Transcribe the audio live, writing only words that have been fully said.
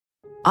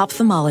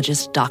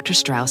Ophthalmologist Dr.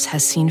 Strauss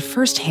has seen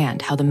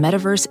firsthand how the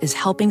metaverse is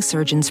helping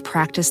surgeons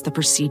practice the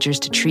procedures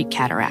to treat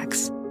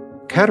cataracts.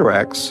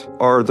 Cataracts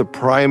are the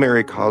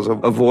primary cause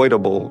of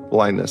avoidable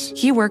blindness.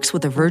 He works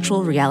with a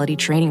virtual reality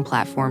training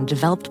platform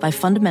developed by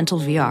Fundamental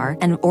VR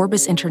and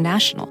Orbis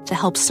International to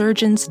help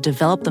surgeons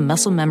develop the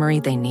muscle memory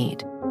they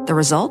need. The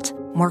result?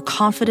 More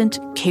confident,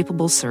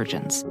 capable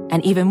surgeons.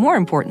 And even more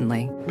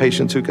importantly,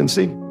 Patients who can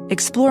see.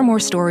 explore more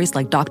stories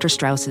like Dr.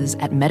 Strauss's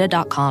at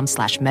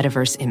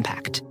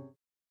meta.com/metaverseimpact.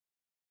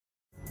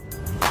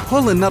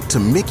 Pulling up to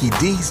Mickey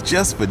D's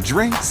just for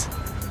drinks?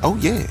 Oh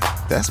yeah,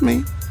 that's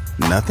me.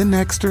 Nothing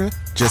extra,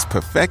 just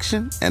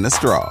perfection and a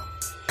straw.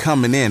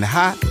 Coming in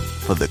hot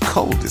for the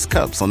coldest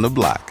cups on the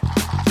block.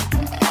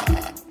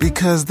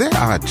 Because there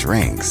are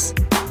drinks.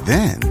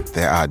 Then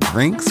there are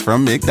drinks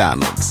from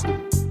McDonald's.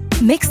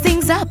 Mix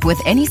things up with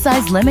any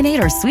size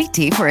lemonade or sweet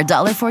tea for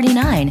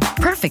 $1.49.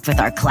 Perfect with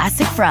our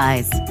classic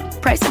fries.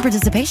 Price and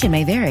participation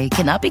may vary.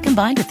 Cannot be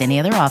combined with any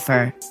other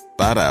offer.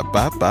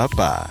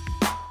 Ba-da-ba-ba-ba.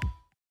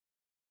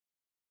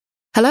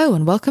 Hello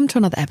and welcome to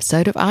another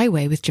episode of I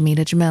Weigh with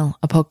Jamila Jamil,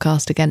 a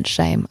podcast against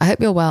shame. I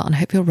hope you're well and I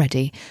hope you're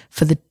ready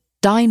for the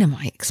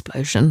dynamite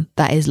explosion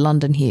that is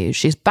London Hughes.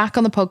 She's back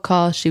on the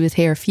podcast. She was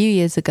here a few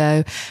years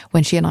ago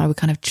when she and I were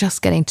kind of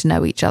just getting to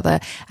know each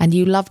other, and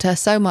you loved her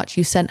so much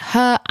you sent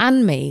her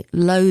and me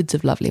loads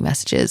of lovely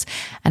messages.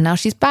 And now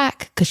she's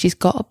back because she's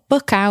got a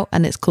book out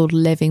and it's called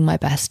Living My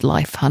Best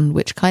Life, Hun,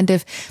 which kind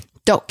of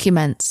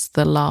documents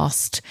the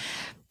last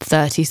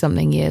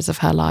 30-something years of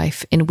her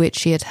life in which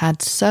she had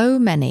had so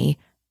many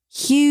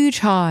huge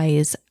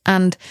highs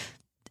and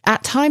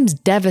at times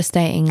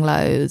devastating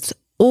lows,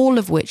 all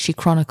of which she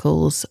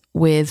chronicles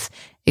with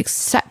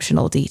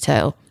exceptional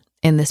detail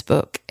in this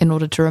book in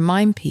order to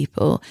remind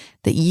people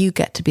that you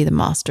get to be the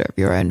master of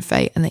your own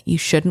fate and that you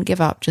shouldn't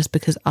give up just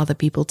because other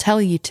people tell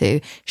you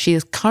to. She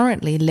is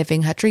currently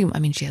living her dream. I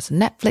mean, she has a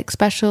Netflix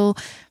special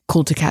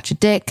called To Catch a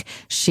Dick.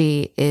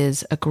 She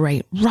is a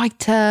great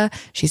writer.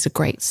 She's a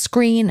great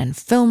screen and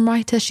film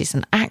writer. She's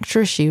an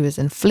actress. She was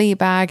in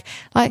Fleabag.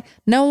 Like,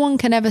 no one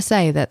can ever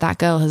say that that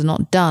girl has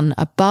not done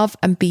above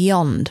and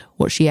beyond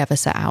what she ever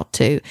set out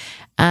to.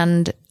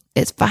 And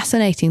it's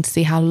fascinating to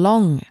see how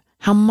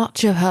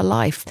much of her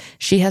life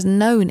she has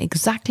known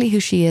exactly who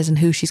she is and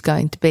who she's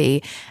going to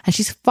be. And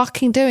she's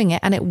fucking doing it.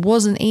 And it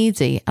wasn't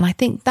easy. And I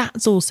think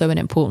that's also an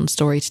important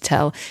story to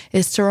tell,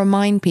 is to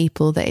remind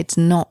people that it's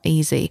not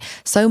easy.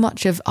 So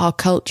much of our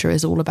culture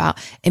is all about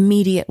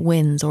immediate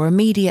wins or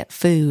immediate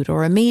food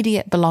or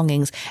immediate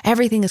belongings.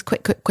 Everything is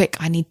quick, quick, quick.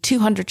 I need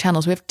 200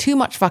 channels. We have too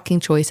much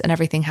fucking choice and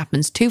everything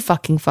happens too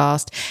fucking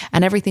fast.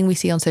 And everything we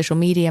see on social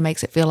media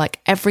makes it feel like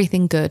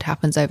everything good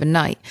happens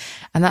overnight.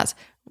 And that's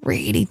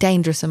really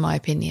dangerous in my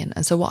opinion.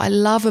 And so what I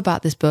love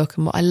about this book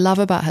and what I love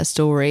about her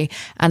story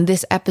and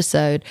this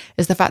episode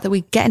is the fact that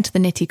we get into the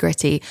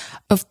nitty-gritty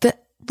of the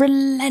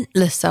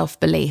relentless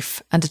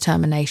self-belief and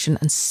determination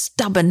and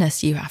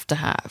stubbornness you have to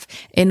have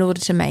in order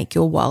to make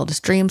your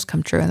wildest dreams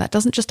come true. And that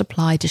doesn't just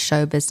apply to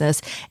show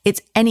business,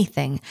 it's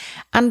anything.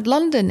 And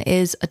London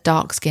is a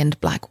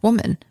dark-skinned black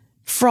woman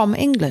from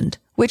England,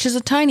 which is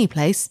a tiny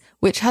place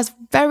which has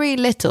very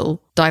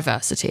little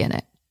diversity in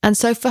it. And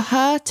so for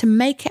her to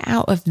make it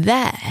out of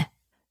there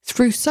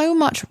through so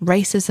much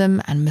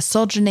racism and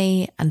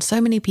misogyny and so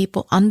many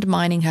people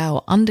undermining her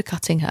or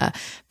undercutting her,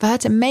 for her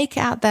to make it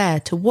out there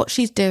to what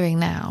she's doing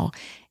now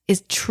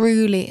is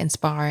truly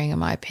inspiring in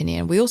my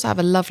opinion. We also have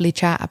a lovely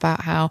chat about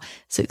how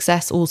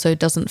success also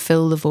doesn't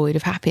fill the void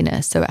of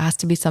happiness. So it has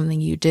to be something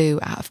you do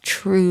out of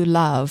true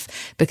love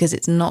because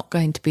it's not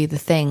going to be the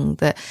thing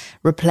that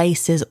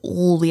replaces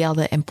all the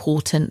other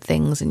important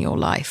things in your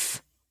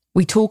life.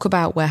 We talk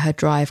about where her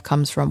drive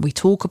comes from. We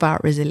talk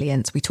about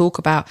resilience. We talk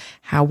about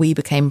how we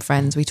became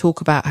friends. We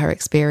talk about her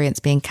experience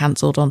being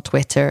cancelled on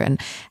Twitter and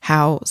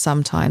how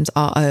sometimes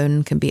our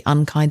own can be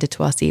unkinder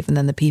to us even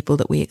than the people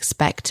that we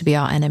expect to be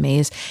our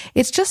enemies.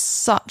 It's just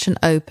such an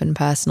open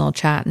personal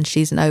chat, and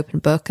she's an open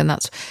book. And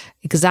that's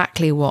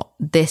exactly what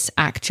this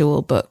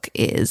actual book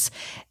is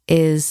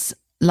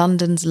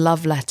London's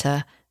love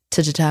letter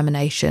to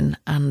determination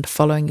and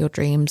following your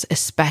dreams,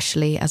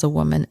 especially as a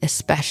woman,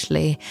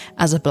 especially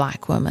as a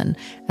black woman.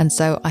 And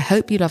so I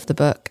hope you love the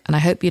book and I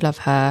hope you love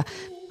her.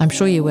 I'm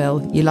sure you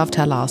will. You loved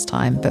her last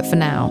time. But for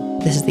now,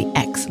 this is the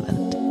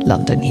excellent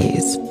London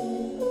Hughes.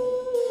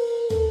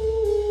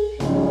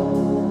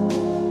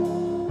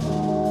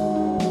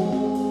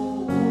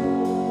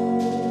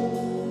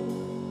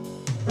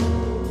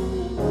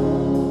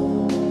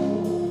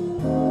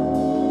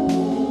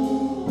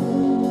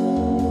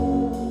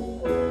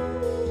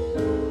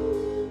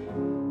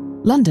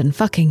 London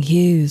fucking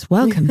Hughes,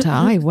 welcome to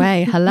I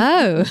Weigh.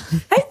 Hello.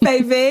 Hey,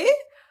 baby.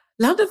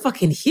 London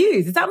fucking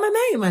Hughes. Is that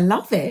my name? I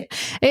love it.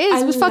 It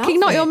is. It was fucking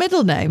not your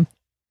middle name.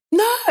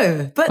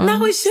 No, but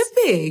now it should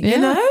be, you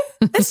know?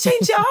 Let's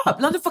change it up.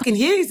 London fucking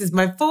Hughes is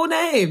my full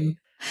name.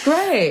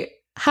 Great.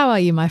 How are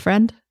you, my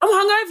friend? I'm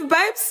hungover,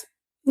 babes.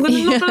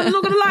 I'm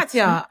not going to lie to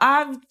you.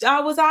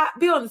 I was at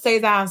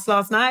Beyonce's house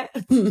last night.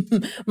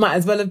 Might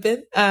as well have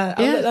been. I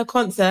was at a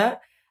concert.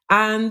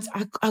 and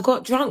I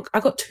got drunk.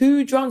 I got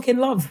too drunk in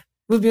love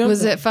with Beyonce.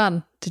 Was it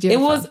fun? Did you have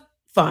It fun? was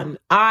fun.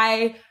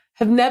 I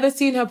have never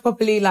seen her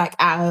properly like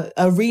at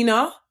an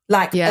arena.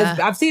 Like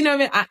I've seen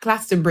her at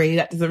Glastonbury.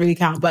 That doesn't really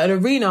count. But at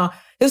an arena,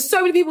 there's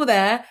so many people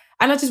there.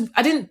 And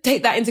I didn't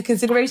take that into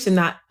consideration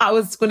that I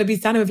was going to be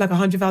standing with like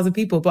 100,000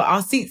 people. But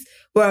our seats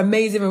were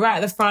amazing. We're right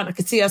at the front. I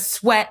could see her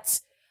sweat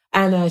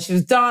and she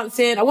was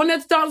dancing. I wanted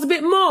her to dance a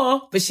bit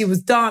more, but she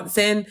was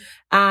dancing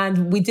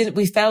and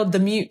we failed the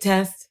mute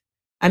test.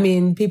 I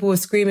mean, people were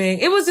screaming.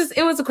 It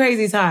was a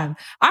crazy time.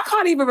 I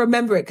can't even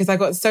remember it because I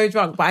got so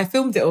drunk, but I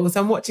filmed it all. So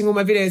I'm watching all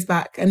my videos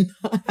back and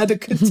I had a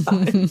good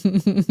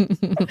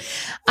time.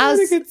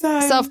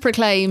 As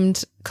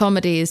self-proclaimed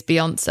comedy is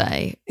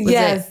Beyonce, was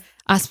it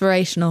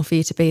aspirational for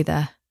you to be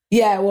there?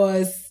 Yeah, it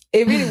was.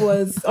 It really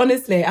was.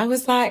 Honestly, I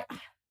was like, I'm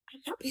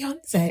not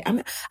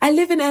Beyonce. I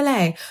live in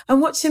LA.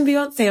 I'm watching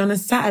Beyonce on a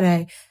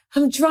Saturday.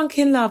 I'm drunk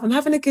in love. I'm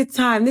having a good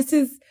time. This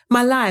is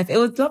my life. It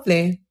was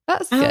lovely.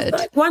 That's and good.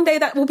 Like, one day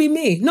that will be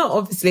me. Not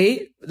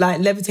obviously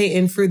like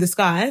levitating through the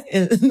sky,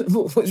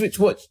 which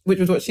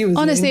was what she was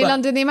Honestly, doing.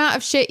 London, the amount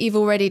of shit you've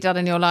already done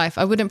in your life,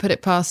 I wouldn't put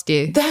it past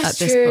you.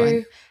 That's at this true.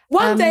 point.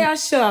 One day I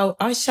shall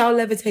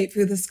levitate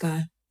through the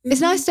sky.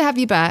 It's nice to have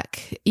you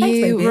back.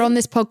 You were on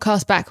this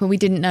podcast back when we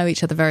didn't know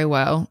each other very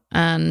well,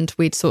 and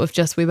we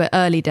were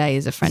early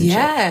days of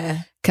friendship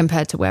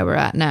compared to where we're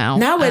at now.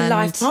 Now we're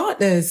life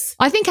partners.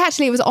 I think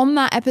actually it was on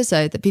that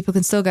episode that people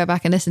can still go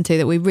back and listen to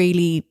that we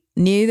really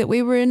knew that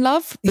we were in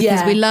love,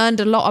 because we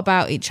learned a lot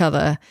about each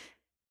other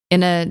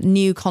in a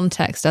new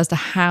context as to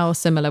how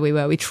similar we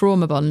were. We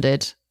trauma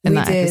bonded in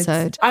that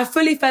episode. I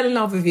fully fell in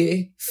love with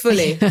you.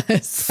 Fully.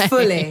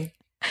 Fully.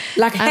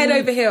 Like head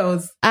over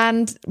heels.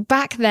 And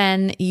back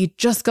then, you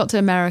just got to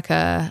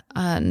America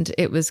and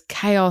it was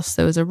chaos.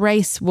 There was a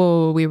race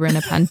war. We were in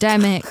a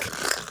pandemic.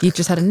 You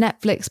just had a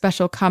Netflix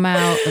special come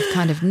out of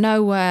kind of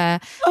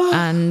nowhere.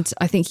 And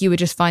I think you were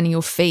just finding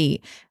your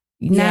feet.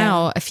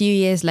 Now, a few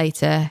years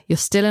later, you're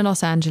still in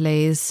Los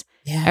Angeles.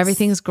 Yes.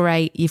 Everything's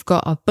great. You've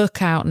got a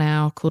book out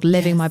now called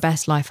Living My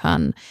Best Life,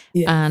 Hun.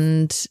 Yes.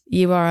 And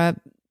you are a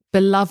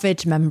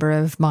beloved member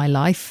of my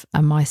life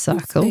and my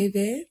circle. Thanks,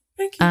 baby.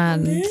 Thank you,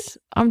 and baby.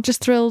 I'm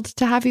just thrilled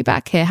to have you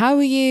back here. How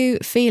are you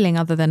feeling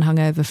other than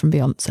hungover from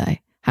Beyonce?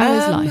 How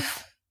is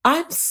life?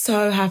 I'm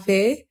so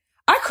happy.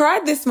 I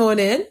cried this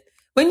morning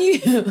when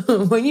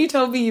you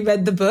told me you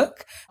read the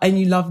book and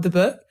you loved the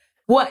book.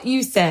 What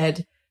you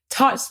said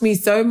touched me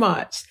so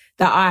much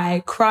that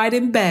I cried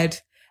in bed.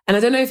 And I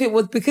don't know if it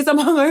was because I'm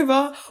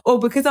hungover or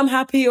because I'm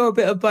happy or a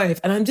bit of both.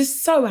 And I'm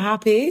just so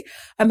happy.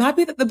 I'm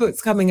happy that the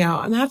book's coming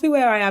out. I'm happy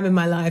where I am in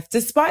my life,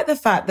 despite the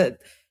fact that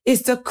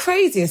it's the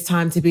craziest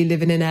time to be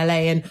living in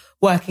LA and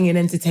working in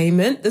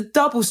entertainment. The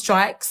double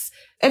strikes.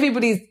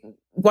 Everybody's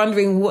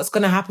wondering what's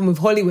going to happen with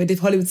Hollywood, if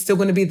Hollywood's still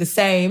going to be the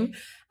same.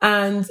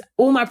 And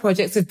all my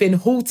projects have been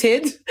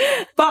halted,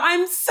 but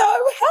I'm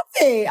so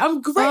happy.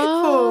 I'm grateful.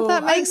 Oh,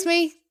 that makes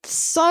me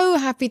so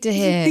happy to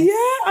hear.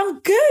 Yeah, I'm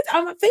good.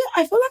 I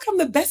feel like I'm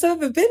the best I've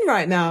ever been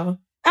right now.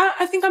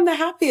 I think I'm the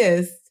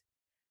happiest.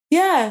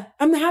 Yeah,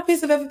 I'm the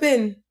happiest I've ever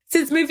been.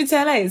 Since moving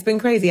to LA, it's been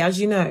crazy, as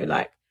you know.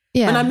 Like,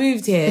 when I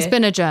moved here. It's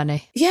been a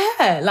journey.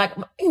 Yeah, like,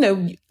 you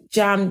know,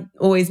 Jam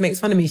always makes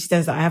fun of me. She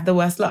says that I have the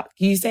worst luck.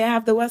 You say I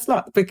have the worst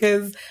luck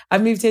because I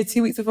moved here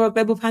 2 weeks before a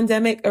global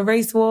pandemic, a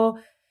race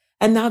war,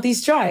 and now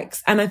these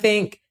strikes. And I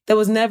think there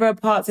was never a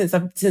part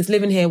since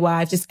living here where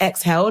I've just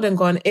exhaled and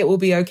gone, it will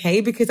be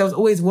okay, because I was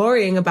always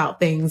worrying about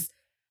things,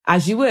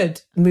 as you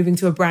would, moving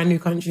to a brand new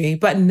country.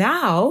 But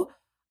now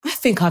I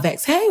think I've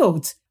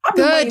exhaled. I've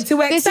been waiting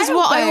to exhale. This is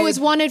what I always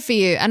wanted for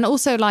you. And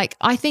also, like,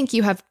 I think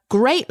you have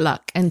great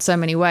luck in so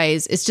many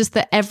ways. It's just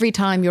that every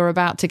time you're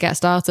about to get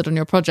started on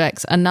your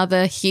projects,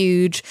 another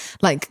huge,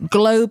 like,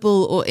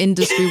 global or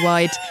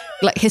industry-wide,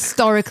 like,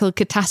 historical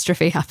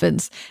catastrophe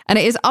happens. And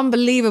it is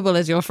unbelievable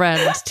as your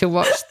friend to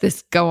watch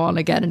this go on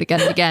again and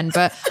again and again.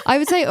 But I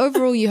would say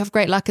overall you have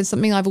great luck, and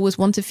something I've always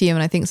wanted for you,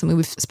 and I think something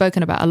we've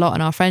spoken about a lot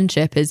in our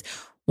friendship, is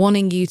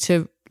wanting you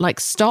to, like,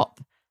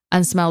 stop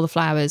and smell the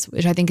flowers,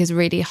 which I think is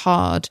really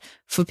hard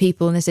for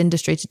people in this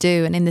industry to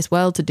do and in this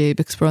world to do,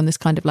 because we're on this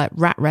kind of like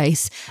rat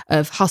race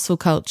of hustle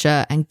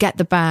culture and get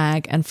the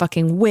bag and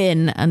fucking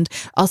win and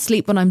I'll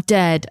sleep when I'm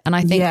dead. And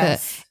I think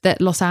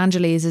that Los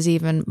Angeles is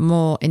even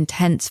more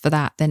intense for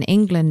that than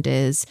England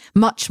is,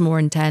 much more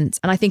intense.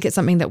 And I think it's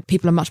something that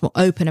people are much more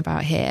open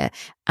about here.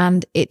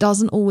 And it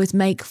doesn't always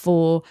make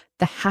for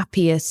the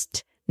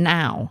happiest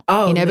now,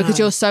 because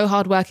you're so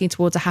hard working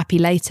towards a happy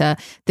later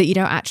that you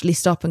don't actually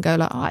stop and go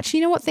like, oh, actually,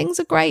 you know what, things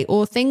are great,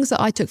 or things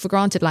that I took for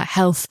granted like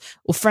health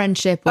or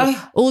friendship or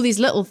all these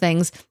little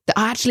things that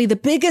are actually the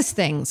biggest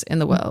things in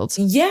the world.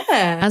 Yeah.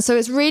 And so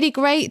it's really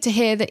great to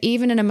hear that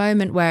even in a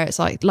moment where it's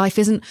like life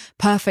isn't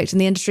perfect and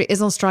the industry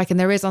is on strike and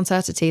there is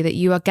uncertainty, that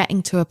you are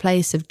getting to a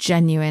place of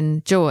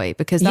genuine joy,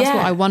 because that's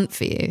what I want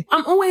for you.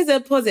 I'm always a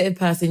positive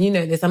person, you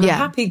know this. I'm a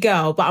happy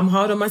girl, but I'm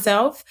hard on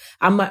myself.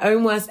 I'm my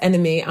own worst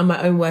enemy. I'm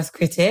my own worst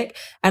critic.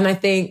 And I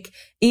think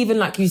even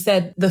like you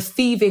said, the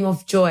thieving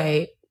of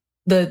joy,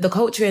 the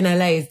culture in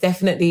LA is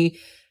definitely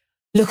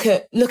look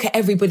at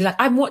everybody. Like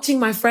I'm watching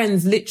my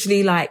friends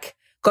literally like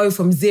go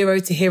from zero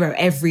to hero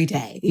every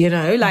day, you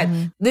know, like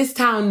this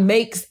town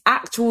makes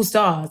actual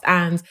stars.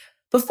 And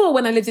before,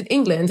 when I lived in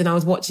England and I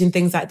was watching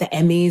things like the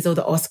Emmys or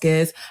the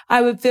Oscars,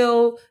 I would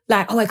feel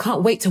like, oh, I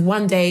can't wait to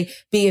one day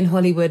be in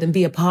Hollywood and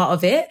be a part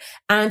of it.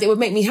 And it would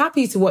make me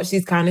happy to watch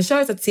these kind of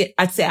shows. I'd sit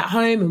at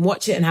home and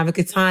watch it and have a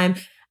good time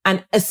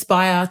and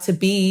aspire to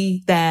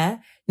be there.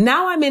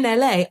 Now I'm in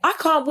LA. I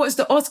can't watch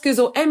the Oscars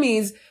or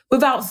Emmys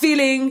without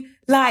feeling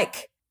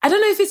like, I don't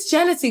know if it's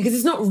jealousy because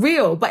it's not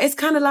real, but it's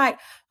kind of like,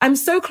 I'm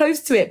so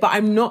close to it, but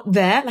I'm not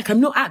there. Like I'm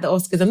not at the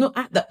Oscars. I'm not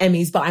at the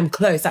Emmys, but I'm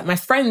close. Like my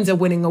friends are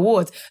winning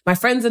awards. My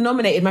friends are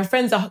nominated. My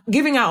friends are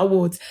giving out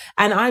awards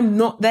and I'm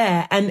not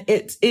there. And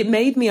it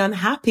made me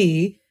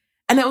unhappy.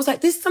 And I was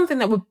like, this is something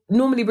that would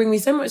normally bring me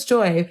so much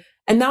joy.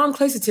 And now I'm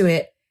closer to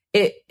it.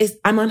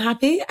 I'm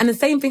unhappy. And the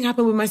same thing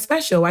happened with my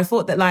special. I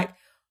thought that like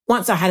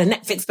once I had a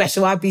Netflix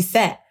special, I'd be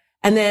set.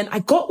 And then I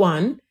got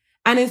one.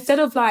 And instead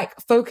of like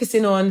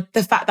focusing on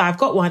the fact that I've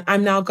got one,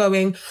 I'm now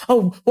going,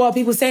 oh, what are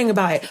people saying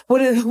about it?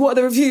 What are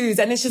the reviews?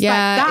 And it's just like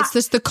that. It's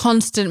just the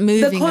constant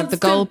moving of the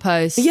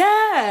goalposts.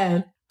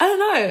 Yeah. I don't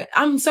know.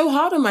 I'm so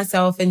hard on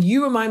myself. And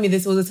you remind me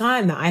this all the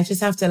time that I just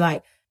have to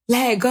like,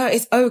 let it go.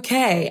 It's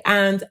okay.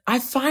 And I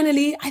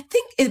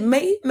think it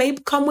may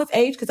come with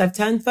age because I've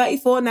turned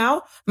 34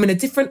 now. I'm in a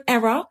different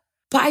era,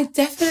 but I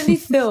definitely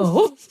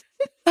feel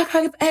like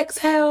I've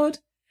exhaled.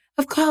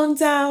 I've calmed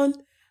down.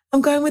 I'm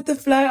going with the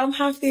flow. I'm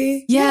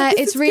happy. Yeah,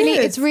 it's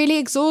really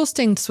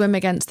exhausting to swim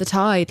against the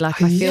tide.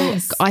 Like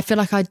I feel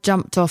like I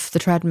jumped off the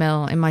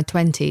treadmill in my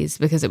 20s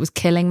because it was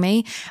killing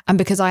me. And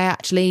because I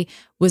actually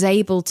was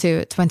able to,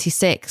 at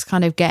 26,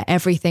 kind of get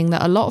everything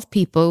that a lot of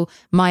people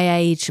my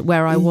age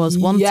where I was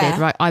wanted,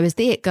 right? I was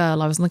the it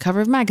girl. I was on the cover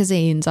of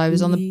magazines. I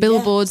was on the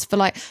billboards for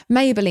like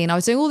Maybelline. I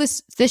was doing all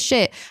this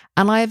shit.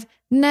 And I've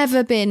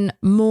never been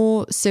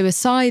more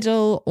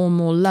suicidal or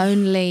more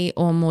lonely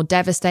or more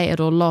devastated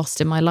or lost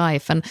in my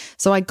life. And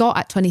so I got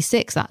at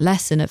 26 that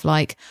lesson of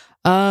like,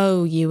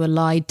 oh, you were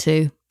lied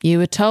to. You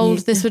were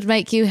told this would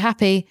make you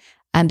happy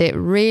and it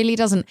really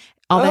doesn't.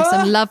 Are there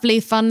some lovely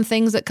fun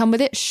things that come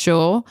with it?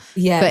 Sure.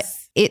 Yes. But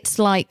it's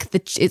like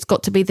it's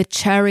got to be the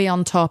cherry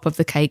on top of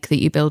the cake that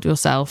you build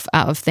yourself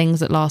out of things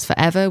that last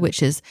forever,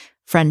 which is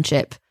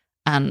friendship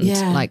and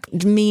like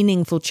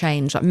meaningful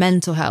change, like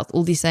mental health,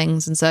 all these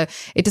things. And so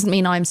it doesn't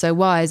mean I'm so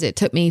wise. It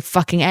took me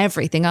fucking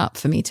everything up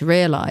for me to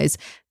realize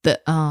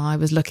that I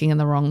was looking in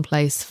the wrong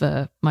place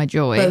for my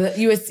joy. But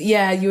you were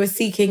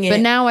seeking it.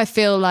 But now I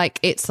feel like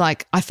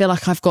I feel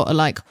like I've got to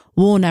like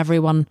warn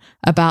everyone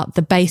about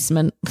the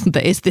basement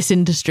that is this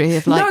industry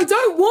of like. No,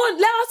 don't warn.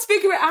 Let us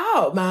figure it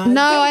out, man.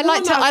 No, I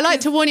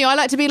like to warn you. I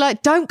like to be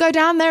like, don't go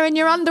down there in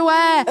your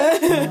underwear.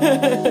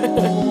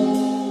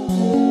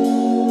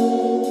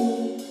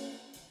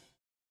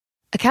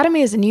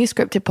 Academy is a new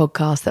scripted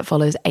podcast that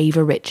follows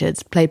Ava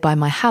Richards, played by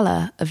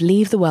Myhalla of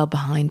Leave the World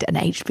Behind and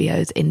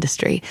HBO's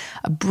Industry,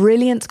 a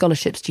brilliant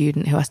scholarship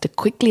student who has to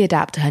quickly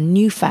adapt to her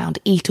newfound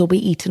eat or be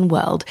eaten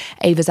world.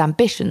 Ava's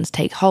ambitions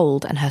take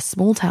hold and her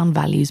small town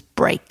values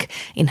break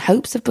in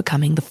hopes of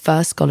becoming the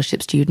first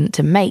scholarship student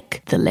to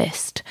make the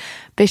list.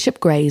 Bishop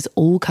Gray's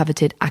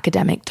all-coveted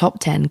academic top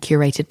 10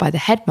 curated by the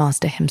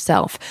headmaster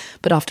himself,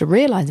 but after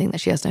realising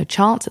that she has no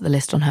chance at the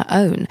list on her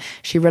own,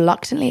 she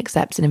reluctantly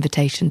accepts an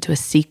invitation to a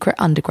secret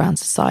underground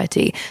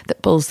society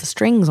that pulls the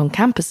strings on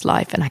campus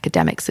life and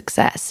academic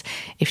success.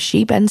 If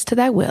she bends to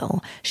their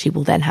will, she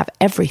will then have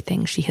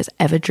everything she has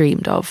ever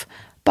dreamed of.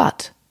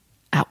 But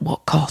at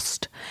what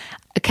cost?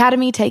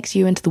 Academy takes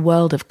you into the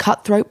world of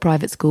cutthroat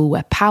private school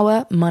where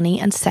power,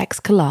 money and sex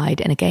collide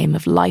in a game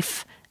of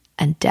life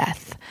and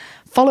death.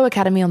 Follow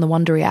Academy on the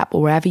Wondery app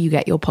or wherever you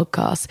get your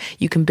podcasts.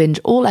 You can binge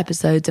all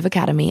episodes of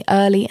Academy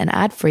early and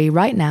ad-free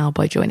right now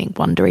by joining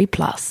Wondery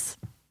Plus.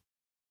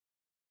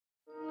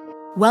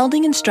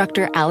 Welding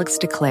instructor Alex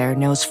DeClaire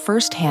knows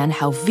firsthand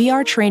how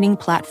VR training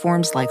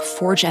platforms like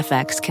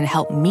ForgeFX can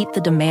help meet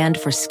the demand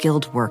for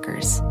skilled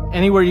workers.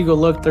 Anywhere you go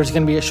look, there's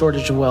going to be a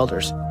shortage of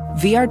welders.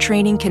 VR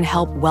training can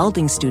help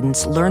welding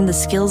students learn the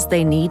skills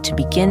they need to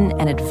begin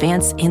and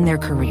advance in their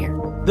career.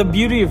 The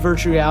beauty of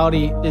virtual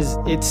reality is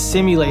it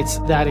simulates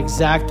that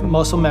exact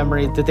muscle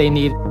memory that they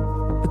need.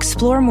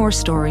 Explore more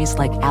stories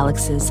like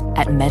Alex's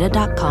at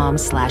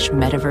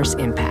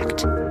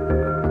meta.com/metaverseimpact.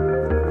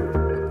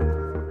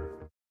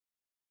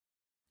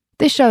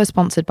 This show is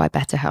sponsored by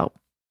BetterHelp.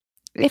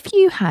 If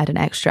you had an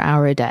extra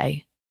hour a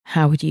day,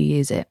 how would you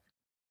use it?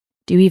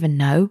 Do you even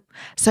know?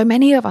 So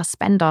many of us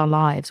spend our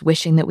lives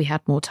wishing that we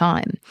had more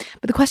time.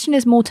 But the question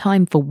is, more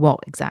time for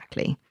what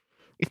exactly?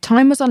 If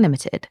time was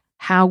unlimited,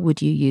 how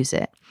would you use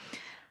it?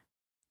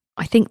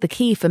 I think the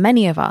key for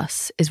many of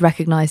us is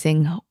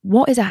recognizing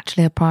what is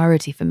actually a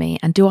priority for me,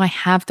 and do I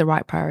have the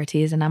right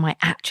priorities, and am I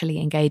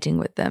actually engaging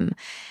with them?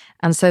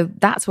 And so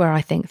that's where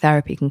I think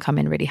therapy can come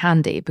in really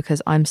handy,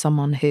 because I'm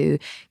someone who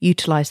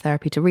utilised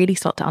therapy to really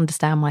start to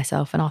understand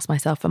myself and ask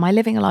myself, am I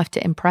living a life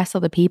to impress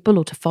other people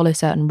or to follow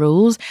certain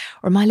rules?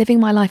 Or am I living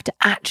my life to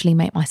actually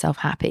make myself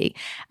happy?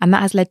 And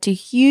that has led to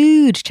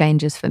huge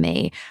changes for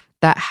me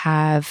that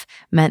have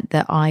meant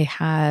that I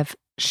have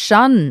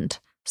shunned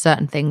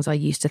certain things I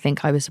used to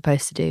think I was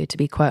supposed to do to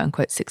be quote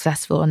unquote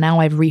successful. And now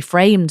I've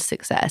reframed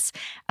success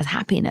as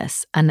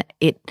happiness. And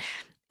it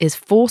is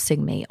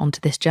forcing me onto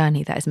this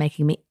journey that is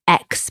making me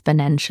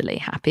exponentially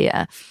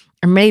happier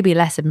and maybe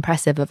less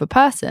impressive of a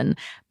person,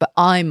 but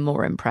I'm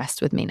more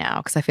impressed with me now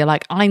because I feel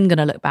like I'm going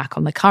to look back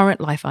on the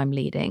current life I'm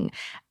leading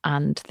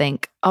and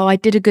think, oh, I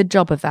did a good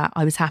job of that.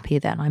 I was happy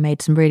then. I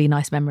made some really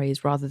nice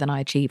memories rather than I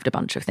achieved a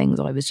bunch of things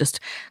I was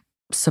just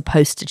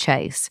supposed to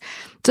chase.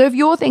 So if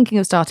you're thinking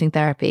of starting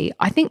therapy,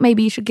 I think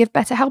maybe you should give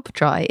BetterHelp a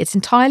try. It's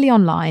entirely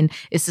online.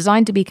 It's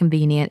designed to be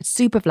convenient. It's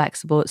super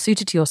flexible. It's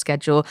suited to your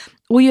schedule.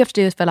 All you have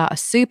to do is fill out a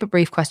super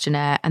brief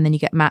questionnaire and then you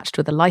get matched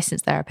with a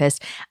licensed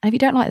therapist. And if you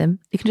don't like them,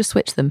 you can just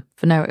switch them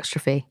for no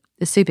extra fee.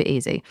 It's super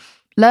easy.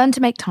 Learn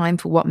to make time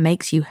for what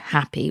makes you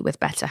happy with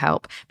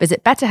BetterHelp.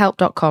 Visit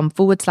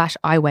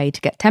betterhelp.com/iWay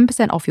to get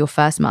 10% off your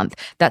first month.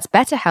 That's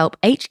BetterHelp,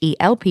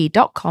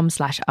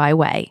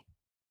 HELP.com/iWay.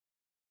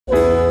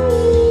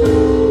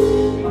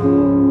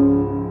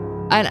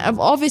 And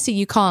obviously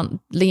you can't,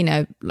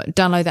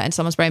 download that into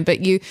someone's brain, but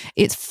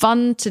it's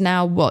fun to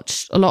now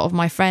watch a lot of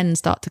my friends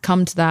start to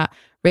come to that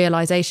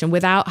realization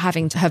without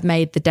having to have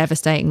made the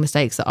devastating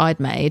mistakes that I'd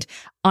made.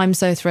 I'm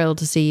so thrilled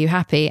to see you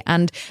happy.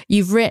 And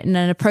you've written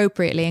an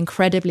appropriately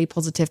incredibly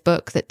positive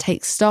book that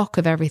takes stock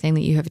of everything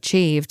that you have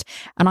achieved.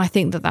 And I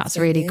think that that's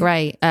really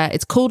great.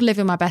 It's called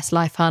Living My Best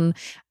Life, Hun.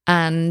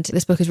 And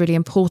this book is really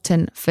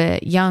important for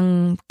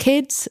young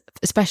kids,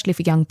 especially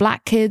for young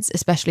Black kids,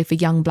 especially for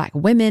young Black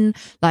women.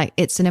 Like,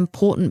 it's an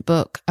important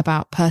book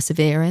about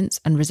perseverance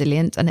and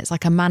resilience. And it's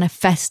like a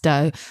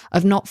manifesto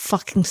of not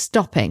fucking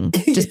stopping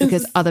just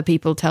because other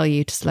people tell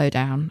you to slow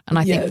down. And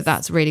I think that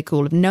that's really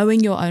cool, of knowing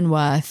your own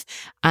worth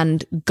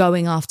and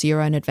going after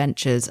your own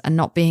adventures and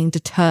not being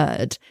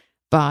deterred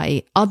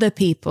by other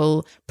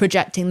people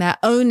projecting their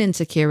own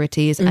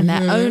insecurities and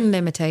their own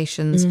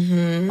limitations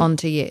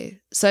onto you.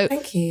 So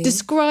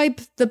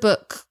describe the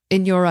book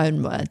in your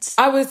own words.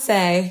 I would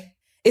say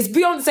it's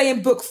Beyonce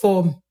in book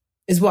form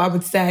is what I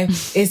would say.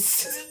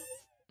 It's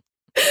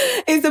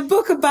a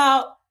book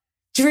about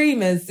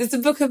dreamers. It's a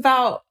book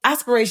about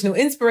aspirational,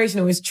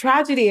 inspirational. It's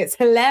tragedy. It's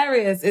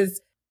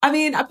hilarious.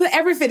 I put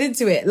everything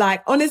into it.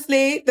 Like,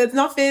 honestly, there's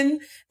nothing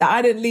that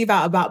I didn't leave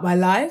out about my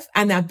life.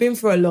 And I've been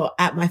through a lot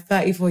at my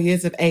 34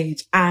 years of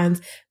age. And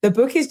the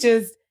book is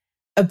just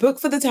a book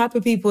for the type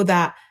of people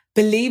that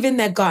believe in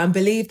their gut and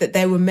believe that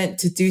they were meant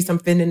to do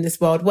something in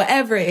this world,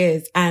 whatever it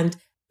is, and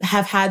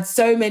have had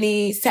so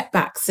many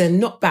setbacks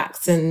and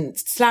knockbacks and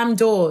slammed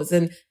doors.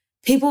 And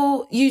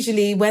people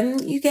usually,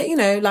 when you get,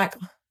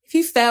 if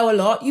you fail a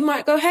lot, you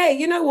might go, hey,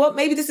 you know what?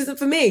 Maybe this isn't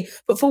for me.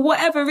 But for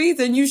whatever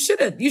reason, you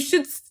shouldn't. You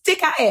should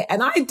stick at it.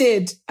 And I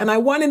did. And I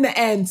won in the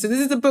end. So this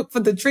is a book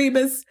for the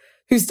dreamers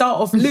who start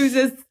off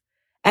losers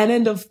and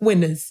end off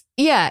winners.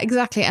 Yeah,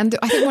 exactly. And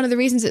I think one of the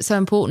reasons it's so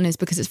important is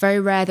because it's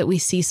very rare that we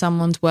see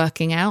someone's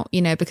working out,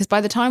 because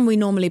by the time we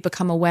normally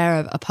become aware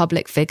of a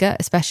public figure,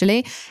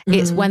 especially,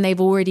 it's when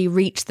they've already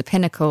reached the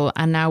pinnacle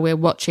and now we're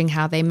watching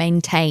how they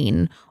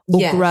maintain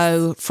or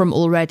grow from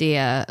already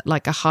a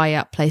high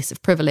up place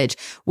of privilege.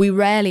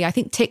 I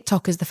think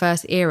TikTok is the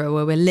first era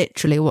where we're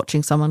literally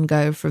watching someone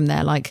go from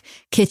their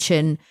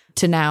kitchen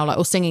to now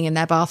or singing in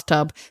their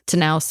bathtub to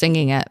now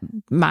singing at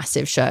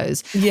massive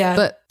shows. Yeah.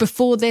 But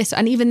before this,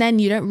 and even then,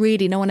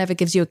 no one ever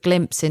gives you a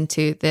glimpse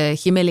into the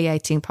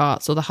humiliating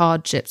parts or the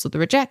hardships or the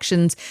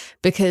rejections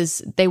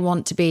because they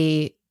want to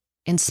be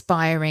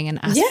inspiring and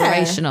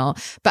aspirational.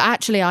 But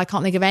actually, I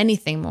can't think of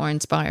anything more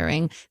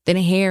inspiring than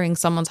hearing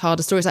someone's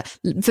harder stories.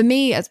 For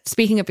me,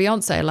 speaking of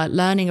Beyonce,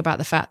 learning about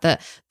the fact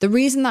that the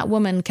reason that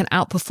woman can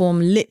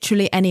outperform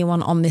literally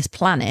anyone on this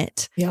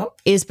planet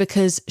is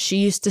because she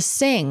used to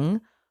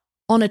sing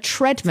on a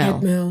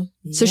treadmill.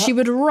 So she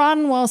would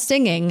run while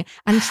singing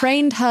and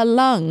trained her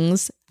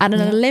lungs at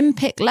an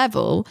Olympic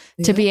level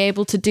to be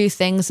able to do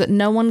things that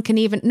no one can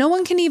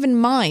even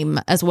mime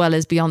as well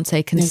as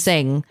Beyonce can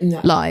sing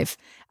live.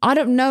 I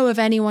don't know of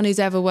anyone who's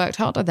ever worked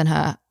harder than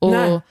her.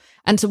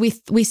 And so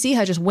we see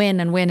her just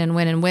win and win and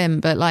win and win,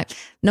 but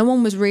no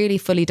one was really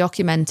fully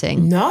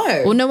documenting.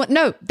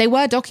 No, they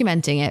were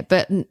documenting it,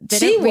 but they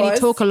didn't really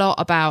talk a lot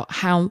about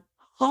how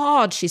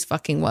hard she's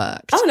fucking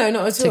worked. Oh no,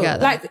 not at all.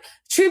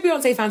 True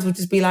Beyonce fans would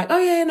just be like, oh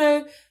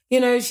yeah,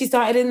 she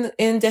started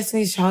in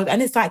Destiny's Child.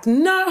 And it's like,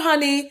 no,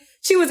 honey,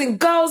 she was in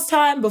Girls'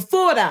 Time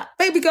before that.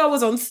 Baby Girl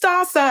was on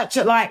Star Search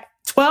at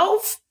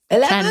 12,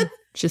 11, 10.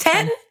 She's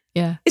 10.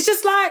 Yeah. It's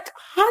just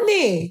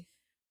honey,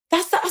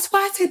 that's why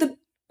I say that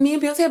me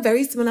and Beyonce are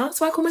very similar. That's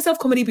why I call myself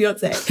Comedy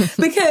Beyonce.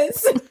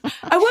 Because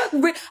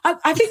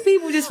I think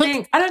people just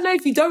think, I don't know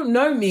if you don't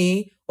know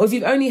me or if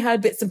you've only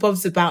heard bits and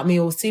bobs about me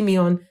or seen me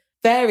on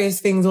various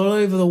things all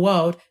over the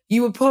world,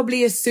 you would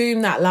probably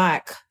assume that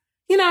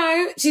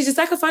she's just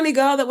a funny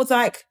girl that was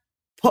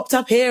popped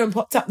up here and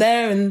popped up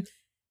there. And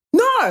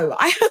no,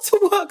 I had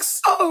to work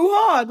so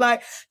hard,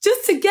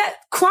 just to get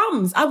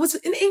crumbs. I was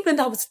in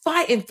England, I was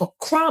fighting for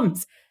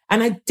crumbs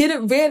and I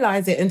didn't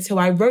realize it until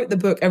I wrote the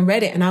book and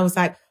read it. And I was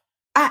like,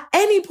 at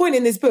any point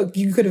in this book,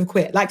 you could have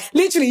quit. Like,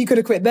 literally, you could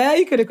have quit there,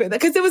 you could have quit there.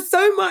 Because there was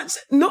so much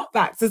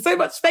knockbacks, there's so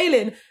much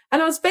failing.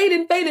 And I was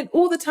failing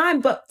all the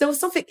time. But there was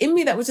something in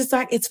me that was just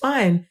like, it's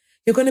fine.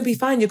 You're going to be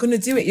fine. You're going to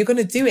do it. You're going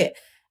to do it.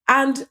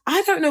 And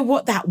I don't know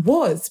what that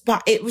was,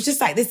 but it was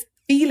just like this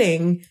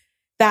feeling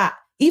that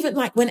even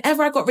like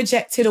whenever I got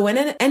rejected or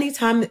any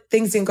time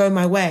things didn't go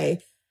my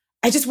way,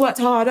 I just worked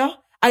harder.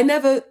 I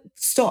never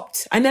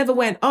stopped. I never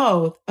went,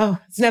 oh,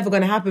 it's never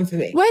going to happen for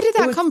me. Where did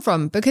that come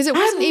from? Because it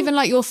wasn't even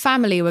like your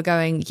family were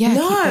going, keep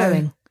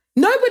going.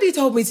 Nobody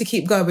told me to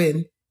keep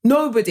going.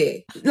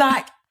 Nobody.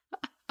 Like,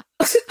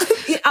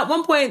 at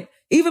one point,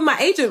 even my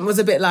agent was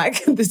a bit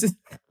like,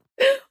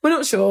 we're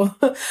not sure.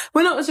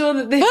 We're not sure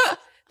that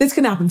this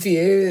can happen for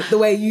you the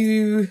way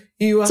you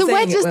are. So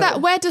where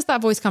does that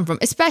voice come from?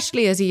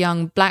 Especially as a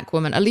young black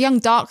woman, a young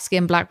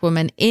dark-skinned black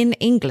woman in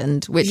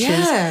England, which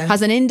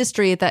has an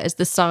industry that is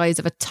the size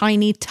of a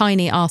tiny,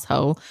 tiny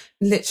arsehole.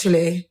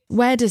 Literally.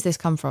 Where does this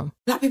come from?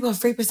 Black people are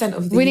 3%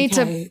 of the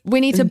UK.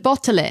 We need to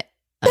bottle it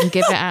and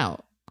give it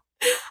out.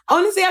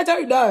 Honestly, I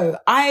don't know.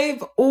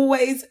 I've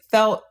always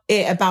felt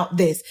it about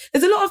this.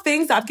 There's a lot of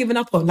things that I've given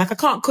up on. Like, I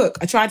can't cook.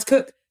 I tried to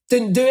cook,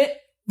 didn't do it.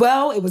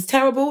 Well, it was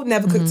terrible.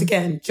 Never cooked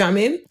again. Do you know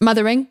what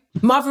I mean?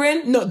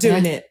 Mothering, not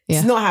doing it. Yeah.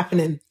 It's not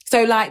happening.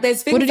 So like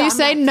there's things. What did you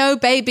say? Like, no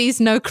babies,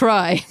 no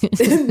cry.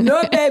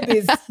 No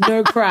babies,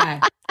 no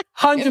cry.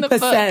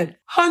 100%.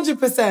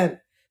 100%.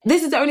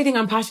 This is the only thing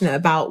I'm passionate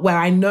about where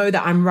I know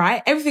that I'm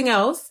right. Everything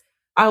else,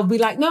 I'll be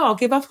like, no, I'll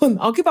give up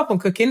on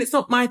cooking. It's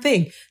not my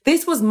thing.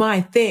 This was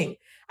my thing.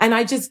 And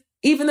I just,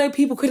 even though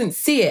people couldn't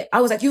see it,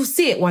 I was like, you'll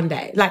see it one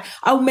day. Like,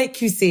 I'll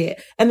make you see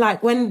it. And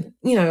like when,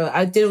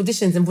 I did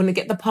auditions and wouldn't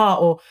get the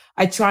part, or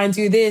I try and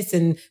do this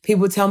and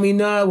people would tell me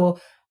no, or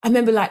I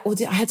remember like,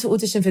 I had to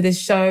audition for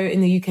this show in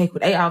the UK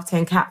called 8 out of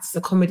 10 Cats. It's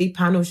a comedy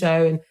panel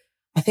show. And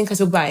I think I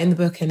talk about it in the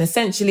book. And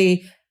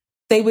essentially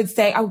they would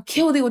say, I'll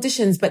kill the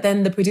auditions. But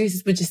then the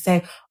producers would just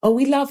say, oh,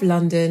 we love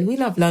London. We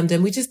love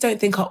London. We just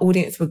don't think our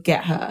audience would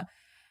get her.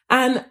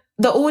 And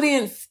the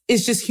audience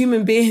is just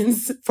human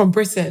beings from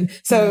Britain.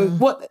 So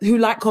who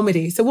like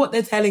comedy. So what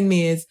they're telling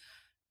me is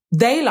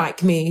they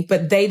like me,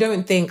 but they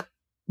don't think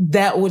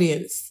their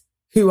audience,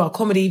 who are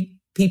comedy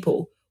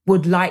people,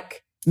 would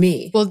like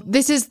me. Well,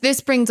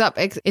 this brings up,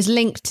 is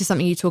linked to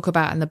something you talk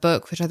about in the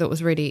book, which I thought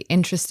was really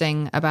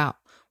interesting about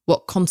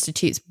what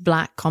constitutes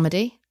black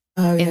comedy.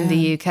 In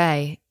the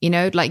UK,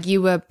 like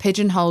you were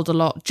pigeonholed a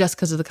lot just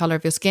because of the colour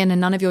of your skin, and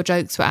none of your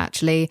jokes were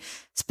actually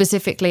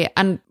specifically,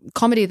 and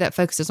comedy that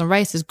focuses on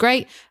race is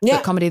great,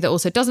 but comedy that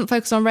also doesn't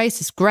focus on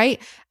race is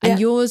great. And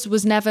yours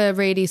was never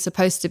really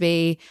supposed to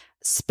be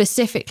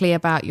specifically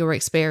about your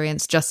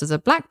experience just as a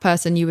black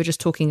person. You were just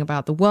talking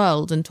about the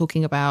world and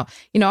talking about,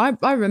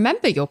 I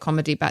remember your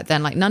comedy back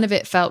then, like none of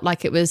it felt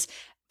like it was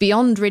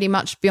beyond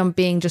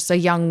being just a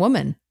young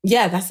woman.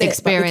 Yeah, that's it.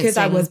 Experiencing because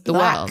I was the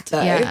black, world.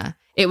 Though, yeah.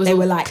 It was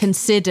like,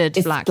 considered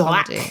black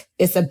comedy.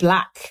 It's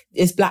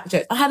black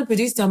jokes. I had a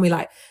producer tell me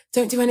like,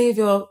 don't do any of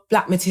your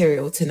black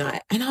material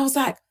tonight. And I was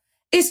like,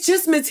 it's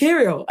just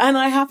material. And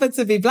I happen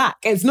to be black.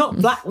 It's not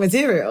black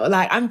material.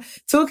 Like I'm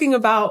talking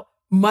about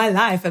my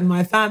life and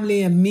my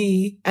family and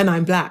me, and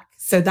I'm black.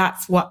 So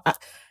that's what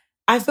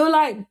I feel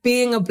like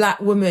being a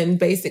black woman,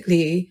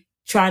 basically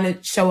trying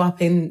to show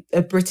up in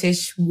a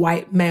British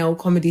white male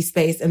comedy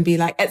space and be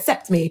like,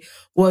 accept me,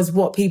 was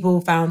what people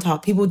found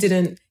hard. People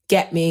didn't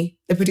get me.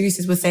 The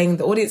producers were saying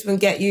the audience wouldn't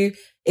get you.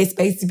 It's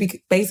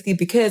basically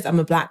because I'm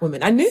a black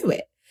woman. I knew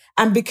it.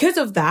 And because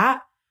of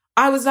that,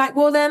 I was like,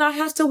 well, then I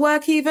have to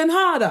work even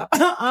harder.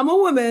 I'm a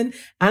woman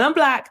and I'm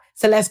black.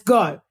 So let's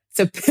go.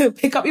 So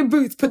pick up your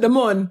boots, put them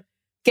on,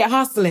 get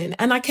hustling.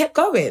 And I kept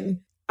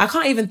going. I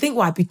can't even think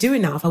what I'd be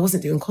doing now if I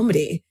wasn't doing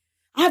comedy.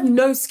 I have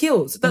no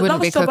skills.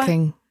 Wouldn't be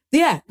cooking.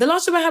 The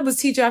last job I had was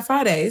TGI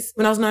Fridays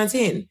when I was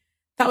 19.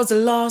 That was the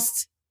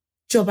last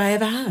job I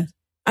ever had.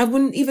 I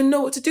wouldn't even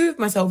know what to do with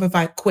myself if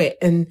I quit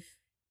and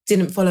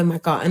didn't follow my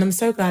gut. And I'm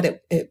so glad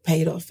it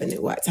paid off and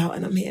it worked out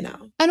and I'm here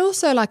now. And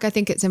also, like, I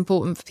think it's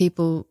important for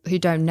people who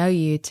don't know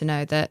you to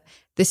know that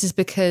this is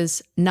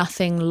because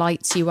nothing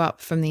lights you up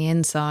from the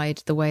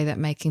inside the way that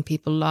making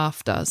people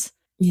laugh does.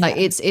 Yeah. Like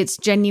it's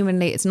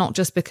genuinely, it's not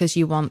just because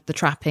you want the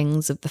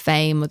trappings of the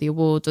fame or the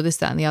awards or this,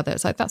 that and the other.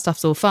 It's like that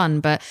stuff's all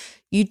fun, but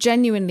you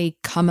genuinely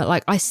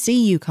I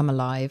see you come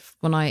alive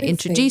when I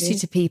introduce you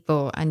to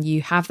people and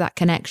you have that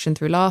connection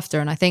through laughter.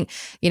 And I think,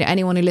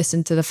 anyone who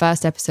listened to the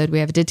first episode we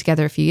ever did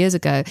together a few years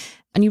ago,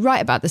 and you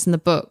write about this in the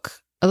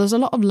book, there's a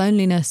lot of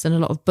loneliness and a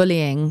lot of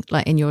bullying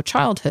like in your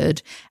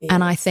childhood. Yes.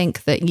 And I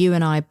think that you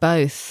and I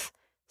both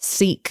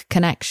seek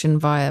connection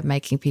via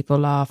making people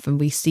laugh, and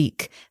we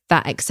seek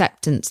that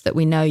acceptance that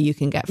we know you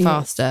can get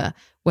faster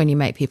when you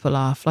make people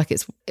laugh. Like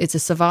it's a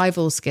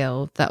survival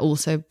skill that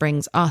also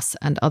brings us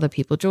and other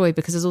people joy,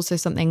 because there's also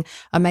something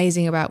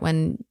amazing about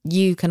when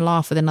you can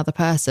laugh with another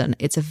person.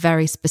 It's a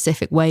very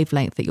specific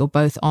wavelength that you're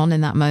both on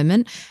in that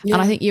moment.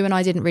 And I think you and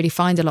I didn't really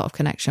find a lot of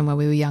connection when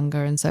we were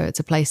younger, and so it's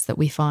a place that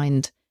we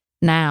find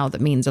now that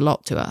means a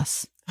lot to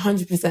us.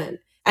 100%.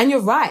 And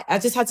you're right. I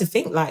just had to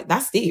think like,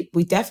 that's deep.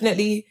 We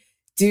definitely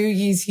do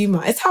use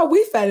humor. It's how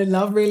we fell in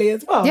love really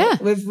as well. Yeah.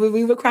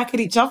 We were cracking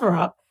each other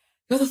up.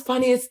 You're the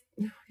funniest.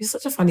 You're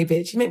such a funny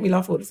bitch. You make me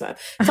laugh all the time.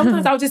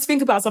 Sometimes I'll just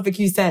think about something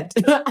you said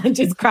and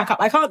just crack up.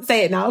 I can't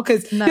say it now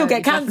because you'll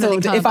get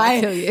cancelled if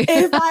I repeat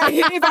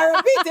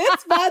it.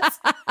 But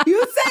you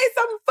say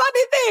some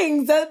funny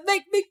things that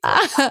make me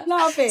stop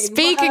laughing.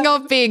 Speaking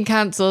of being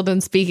cancelled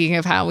and speaking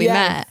of how we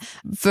met,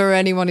 for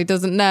anyone who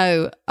doesn't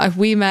know,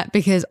 we met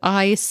because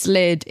I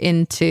slid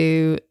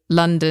into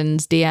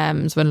London's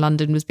DMs when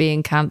London was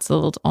being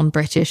cancelled on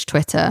British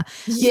Twitter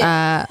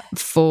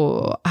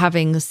for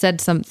having said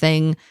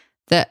something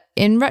that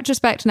in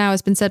retrospect now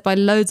has been said by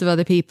loads of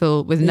other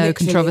people with no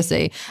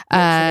controversy.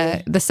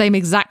 The same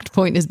exact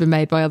point has been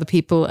made by other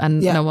people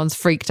and no one's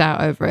freaked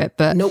out over it.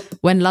 But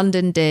when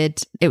London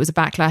did, it was a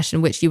backlash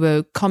in which you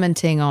were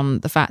commenting on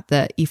the fact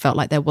that you felt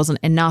like there wasn't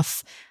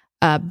enough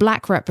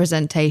black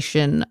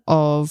representation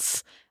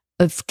of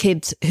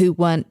kids who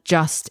weren't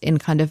just in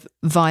kind of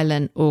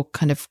violent or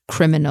kind of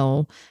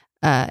criminal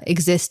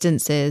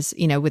existences,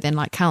 you know, within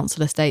like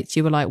council estates.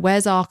 You were like,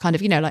 where's our kind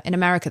of, you know, like in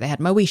America they had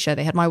Moesha,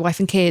 they had My Wife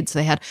and Kids,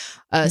 they had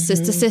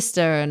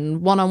Sister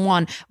and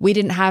One-on-One. We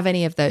didn't have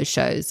any of those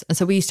shows, and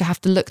so we used to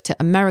have to look to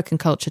American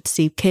culture to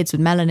see kids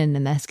with melanin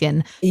in their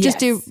skin just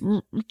do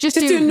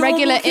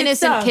regular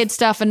innocent kid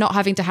stuff and not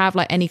having to have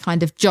like any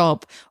kind of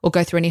job or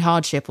go through any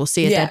hardship or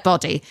see a dead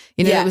body.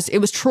 You know, it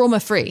was trauma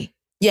free.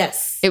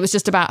 Yes. It was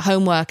just about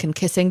homework and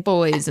kissing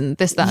boys and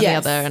this, that, and the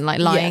other, and like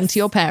lying to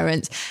your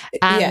parents.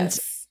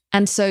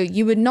 And so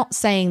you were not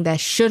saying there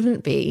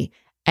shouldn't be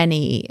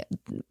any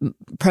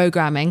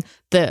programming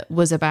that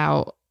was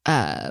about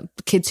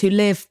kids who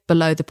live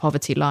below the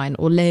poverty line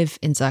or live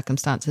in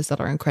circumstances that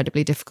are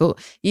incredibly difficult.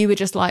 You were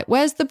just like,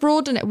 where's the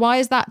broad in it? Why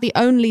is that the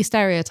only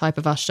stereotype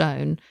of us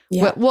shown?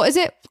 What is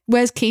it?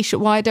 Where's Keisha?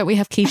 Why don't we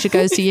have Keisha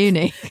Goes to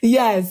Uni?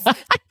 Yes.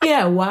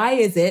 Yeah. Why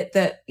is it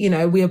that, you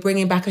know, we are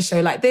bringing back a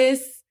show like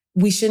this?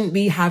 We shouldn't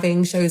be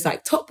having shows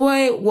like Top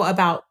Boy. What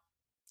about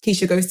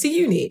Keisha Goes to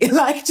Uni?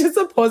 Like just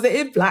a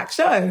positive black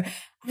show.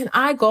 And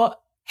I got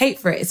hate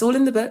for it. It's all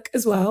in the book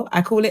as well.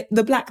 I call it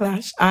the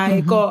Blacklash.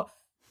 I got,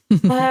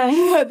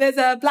 there's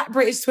a Black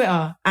British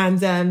Twitter and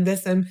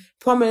there's some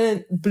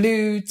prominent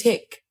blue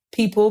check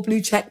people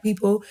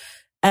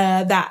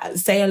that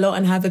say a lot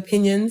and have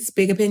opinions,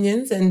 big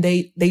opinions. And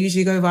they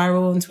usually go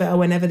viral on Twitter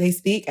whenever they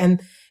speak.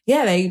 And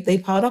yeah, they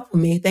piled up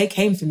on me. They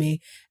came for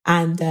me.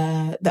 And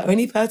the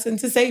only person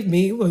to save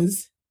me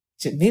was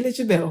Jamila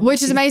Jamil.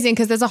 Which is amazing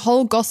because there's a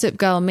whole Gossip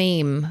Girl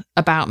meme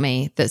about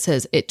me that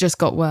says, it just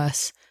got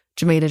worse.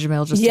 Jamila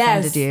Jamil just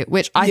defended you,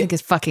 which I think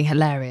is fucking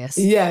hilarious.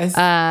 Yes.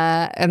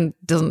 And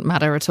doesn't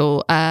matter at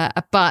all.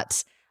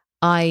 But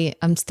I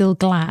am still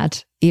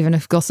glad, even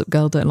if Gossip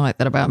Girl don't like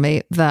that about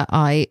me, that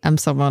I am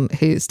someone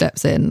who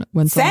steps in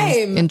when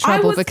someone's in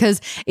trouble, because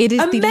it is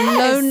the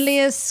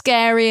loneliest,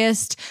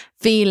 scariest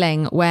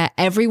feeling where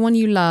everyone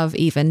you love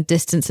even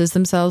distances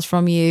themselves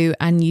from you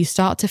and you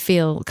start to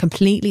feel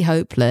completely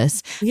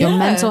hopeless. Your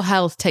mental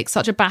health takes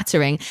such a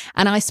battering.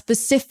 And I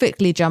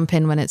specifically jump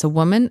in when it's a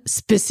woman,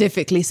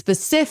 specifically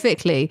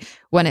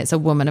when it's a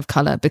woman of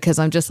color, because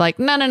I'm just like,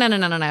 no.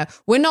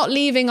 We're not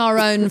leaving our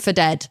own for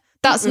dead.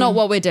 That's not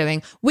what we're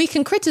doing. We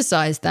can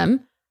criticize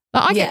them.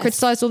 Like, I get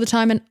criticized all the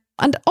time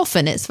and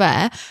often it's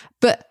fair,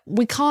 but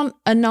we can't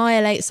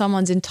annihilate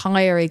someone's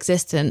entire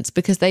existence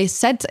because they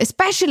said,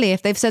 especially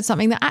if they've said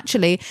something that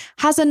actually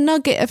has a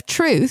nugget of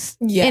truth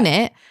in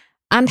it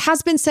and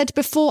has been said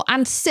before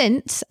and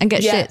since and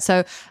get shit.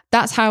 So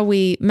that's how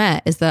we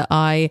met, is that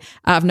I,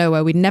 out of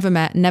nowhere, we'd never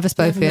met, never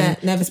spoken.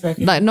 Never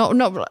spoken. Like, not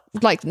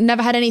like,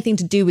 never had anything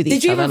to do with each other.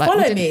 Did you even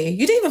follow me?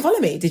 You didn't even follow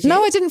me, did you?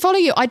 No, I didn't follow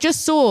you. I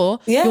just saw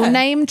your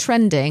name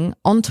trending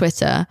on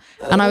Twitter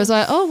and I was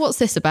like, oh, what's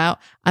this about?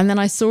 And then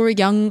I saw a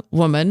young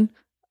woman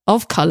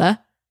of colour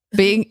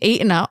being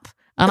eaten up.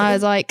 And I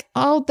was like,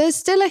 oh, there's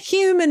still a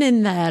human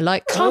in there.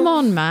 Like, come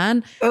on,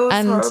 man.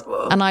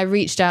 And I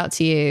reached out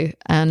to you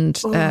and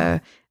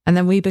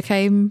then we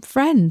became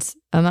friends.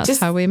 And that's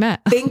how we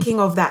met. Thinking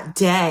of that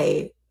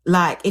day,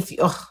 like it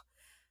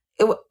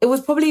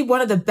was probably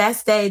one of the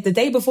best days. The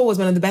day before was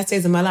one of the best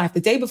days of my life. The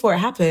day before it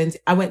happened,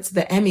 I went to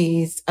the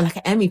Emmys, like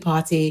an Emmy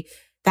party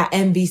that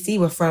NBC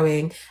were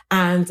throwing.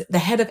 And the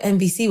head of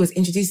NBC was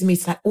introducing me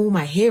to like all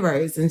my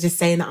heroes and just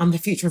saying that I'm the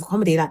future of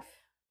comedy. Like,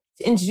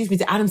 introduced me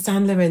to Adam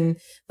Sandler and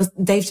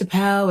Dave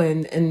Chappelle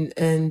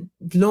and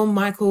Lorne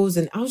Michaels.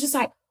 And I was just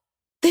like,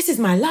 this is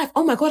my life.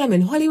 Oh my God, I'm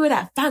in Hollywood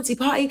at a fancy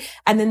party.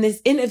 And then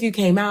this interview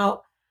came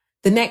out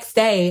the next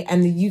day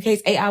and the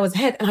UK's 8 hours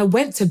ahead. And I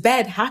went to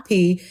bed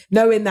happy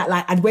knowing that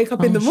like I'd wake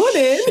up in the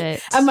morning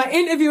and my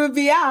interview would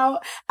be out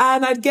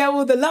and I'd get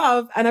all the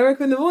love. And I woke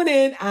up in the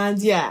morning and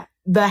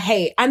the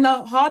hate. And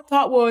the hard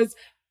part was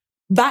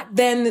back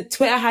then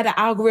Twitter had an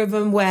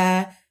algorithm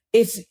where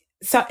if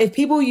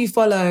people you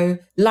follow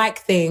like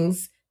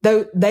things,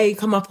 though they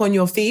come up on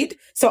your feed.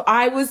 So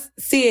I was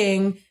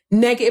seeing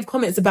negative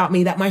comments about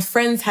me that my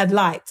friends had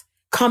liked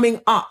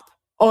coming up,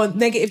 or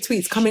negative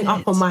tweets coming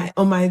up on my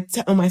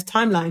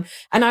timeline.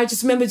 And I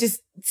just remember just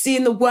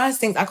seeing the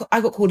worst things. I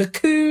got called a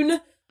coon.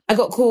 I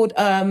got called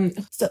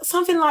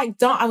something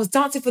like I was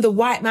dancing for the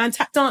white man,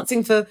 tap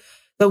dancing for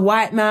the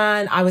white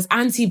man. I was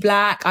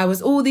anti-black. I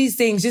was all these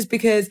things just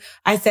because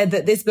I said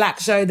that this black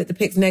show that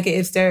depicts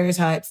negative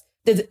stereotypes,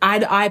 that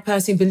I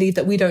personally believe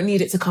that we don't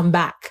need it to come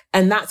back.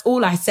 And that's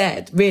all I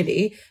said,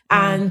 really.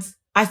 And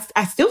I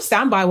still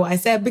stand by what I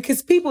said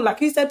because people,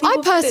 like you said, I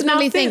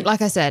personally think,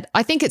 like I said,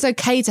 I think it's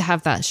okay to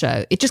have that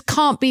show. It just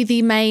can't be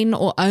the main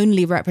or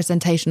only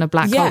representation of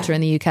black culture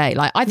in the UK.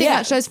 Like, I think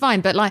that show's fine,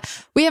 but like,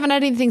 we haven't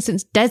had anything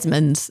since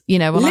Desmond's, you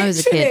know, when I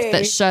was a kid,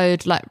 that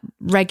showed like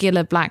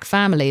regular black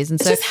families. And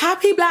it's so just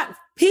happy black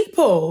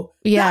people.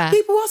 Yeah. Black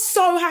people are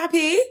so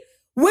happy.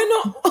 We're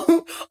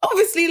not,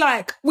 obviously,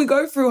 like, we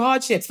go through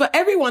hardships, but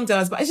everyone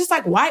does. But it's just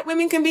like white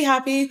women can be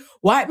happy,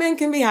 white men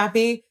can be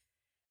happy.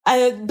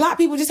 Black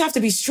people just have to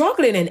be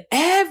struggling in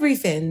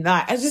everything.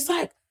 Like, it's just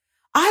like,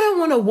 I don't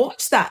want to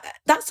watch that.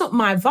 That's not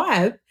my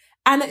vibe.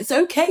 And it's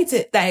okay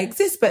that it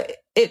exists, but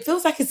it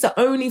feels like it's the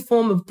only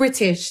form of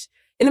British.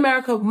 In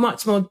America,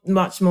 much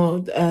more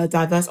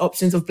diverse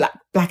options of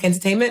black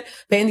entertainment.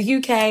 But in the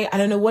UK, I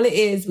don't know what it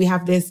is. We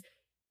have this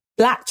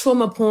black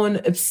trauma porn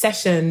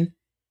obsession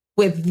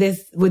with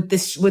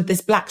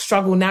this black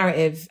struggle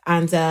narrative.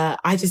 And,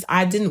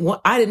 I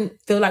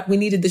didn't feel like we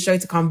needed the show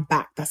to come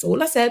back. That's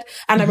all I said.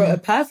 And I wrote a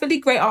perfectly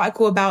great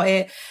article about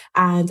it.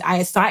 And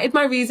I cited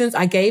my reasons.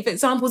 I gave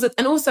examples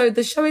and also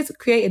the show is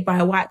created by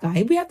a white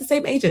guy. We have the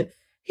same agent.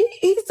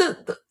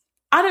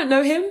 I don't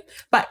know him,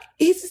 but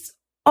he's this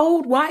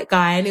old white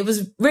guy and it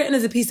was written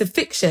as a piece of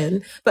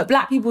fiction, but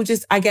black people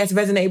just, I guess,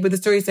 resonated with the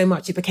story so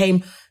much it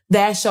became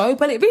their show,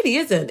 but it really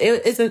isn't.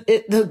 It isn't.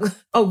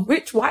 A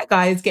rich white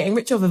guy is getting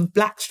rich off of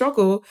black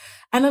struggle.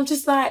 And I'm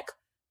just like,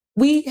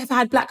 we have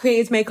had black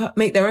creators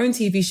make their own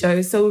TV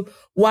shows. So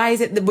why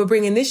is it that we're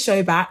bringing this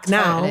show back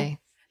now? Totally.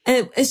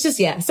 And it's just,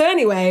 So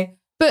anyway.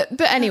 But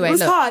anyway, it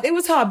was hard. It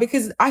was hard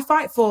because I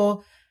fight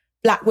for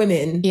black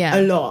women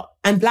a lot.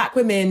 And black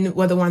women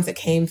were the ones that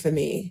came for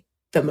me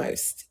the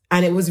most.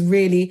 And it was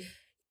really,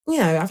 you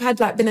know, I've had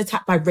been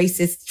attacked by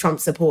racist Trump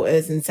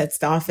supporters and said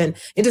stuff and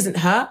it doesn't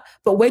hurt.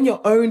 But when your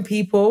own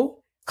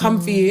people come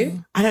for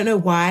you, I don't know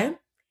why,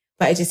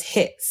 but it just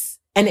hits.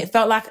 And it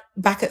felt like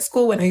back at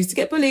school when I used to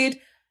get bullied,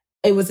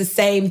 it was the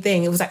same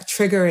thing. It was like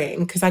triggering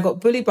because I got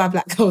bullied by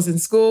black girls in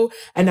school.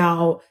 And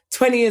now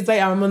 20 years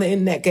later, I'm on the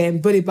internet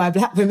getting bullied by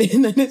black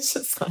women. And it's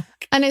just like.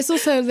 And it's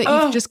also that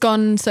you've just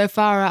gone so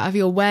far out of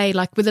your way,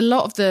 like with a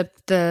lot of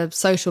the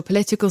social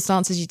political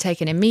stances you've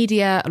taken in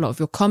media, a lot of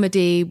your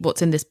comedy,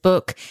 what's in this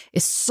book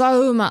is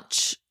so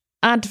much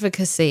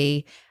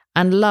advocacy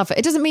and love.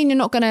 It doesn't mean you're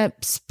not going to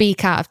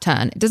speak out of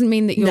turn. It doesn't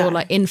mean that you're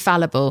like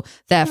infallible,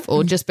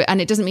 therefore,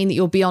 and it doesn't mean that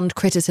you're beyond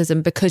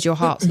criticism because your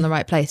heart's in the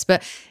right place.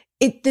 But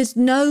there's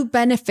no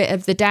benefit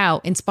of the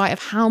doubt in spite of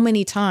how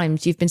many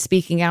times you've been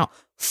speaking out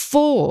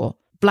for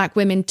black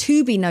women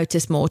to be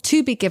noticed more,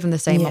 to be given the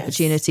same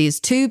opportunities,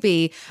 to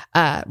be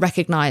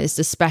recognised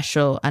as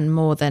special and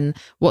more than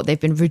what they've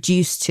been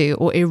reduced to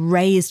or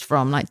erased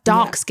from, like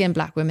dark-skinned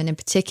black women in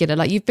particular.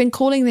 Like you've been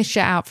calling this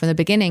shit out from the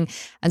beginning.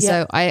 And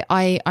so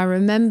I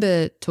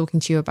remember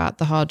talking to you about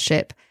the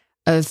hardship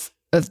of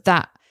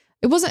that.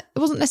 It wasn't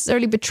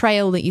necessarily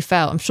betrayal that you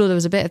felt. I'm sure there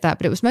was a bit of that,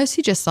 but it was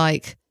mostly just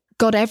like,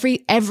 God,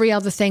 every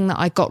other thing that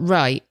I got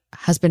right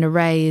has been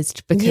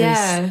erased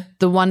because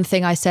the one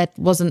thing I said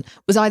was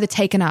either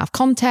taken out of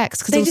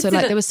context because also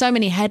like there were so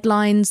many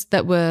headlines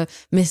that were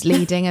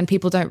misleading and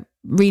people don't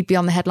read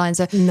beyond the headlines.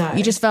 So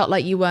you just felt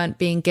like you weren't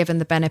being given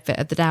the benefit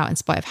of the doubt in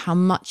spite of how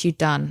much you'd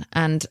done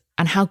and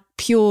how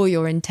pure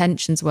your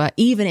intentions were,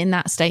 even in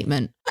that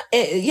statement.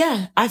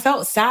 I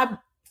felt sad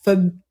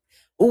for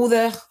all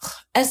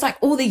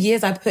the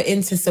years I put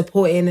into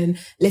supporting and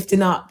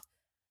lifting up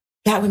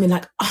black women.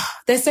 Like,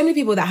 there's so many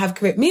people that have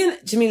careers. Me and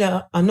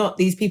Jamila are not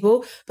these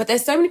people, but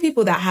there's so many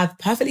people that have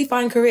perfectly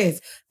fine careers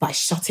by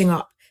shutting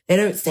up. They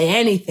don't say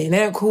anything. They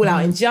don't call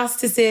out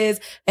injustices.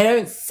 They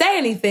don't say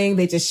anything.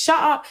 They just shut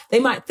up. They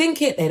might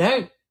think it. They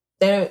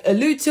don't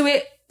allude to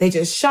it. They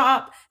just shut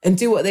up and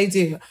do what they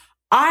do.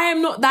 I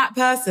am not that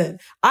person.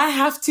 I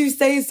have to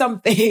say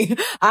something.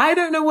 I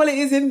don't know what it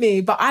is in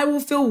me, but I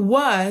will feel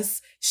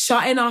worse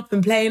shutting up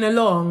and playing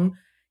along,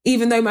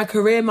 even though my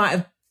career might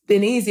have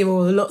been easier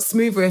or a lot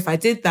smoother if I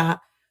did that.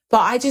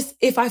 But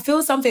if I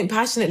feel something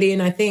passionately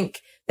and I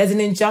think there's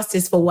an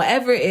injustice for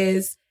whatever it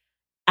is,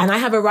 and I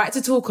have a right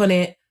to talk on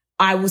it,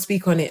 I will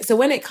speak on it. So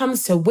when it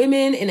comes to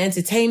women in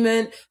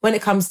entertainment, when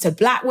it comes to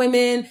black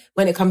women,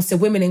 when it comes to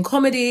women in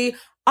comedy,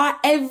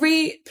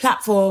 every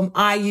platform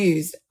I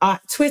use,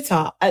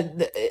 Twitter,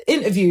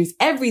 interviews,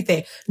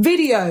 everything,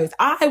 videos,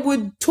 I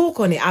would talk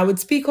on it. I would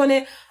speak on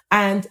it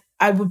and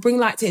I would bring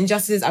light to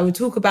injustices. I would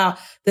talk about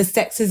the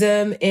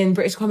sexism in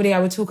British comedy. I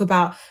would talk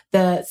about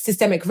the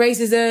systemic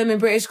racism in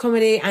British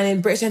comedy and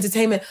in British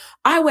entertainment.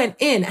 I went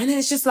in and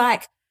it's just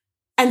like,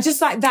 and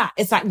just like that,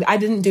 it's like I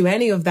didn't do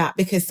any of that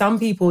because some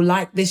people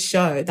like this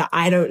show that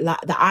I don't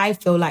like, that I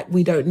feel like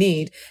we don't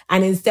need.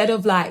 And instead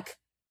of like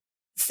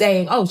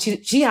saying, oh,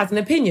 she has an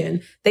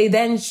opinion, they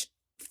then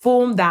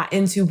form that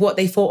into what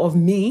they thought of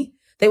me.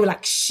 they were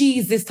like,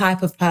 she's this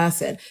type of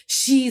person.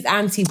 She's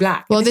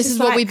anti-Black. Well, this is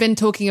what we've been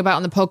talking about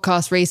on the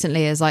podcast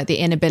recently, is like the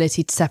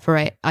inability to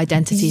separate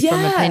identity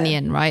from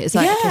opinion, right? It's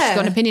like, okay, she's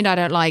got an opinion I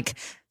don't like.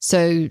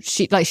 So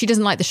she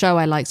doesn't like the show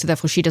I like, so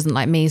therefore she doesn't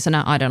like me, so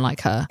now I don't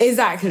like her.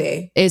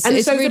 Exactly. It's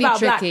really about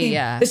tricky,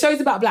 yeah. The show's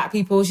about Black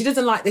people. She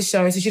doesn't like this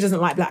show, so she doesn't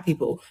like Black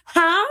people.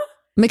 Huh?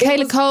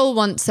 Michaela Cole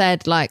once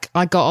said, like,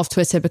 I got off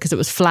Twitter because it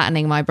was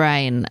flattening my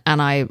brain,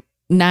 and I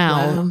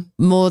now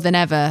more than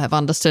ever have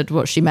understood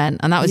what she meant.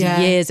 And that was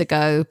years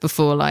ago,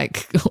 before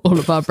like all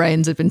of our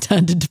brains had been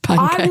turned into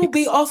pancakes. I will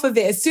be off of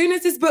it as soon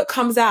as this book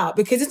comes out,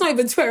 because it's not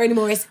even Twitter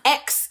anymore. It's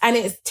X, and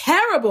it's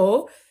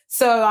terrible.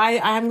 So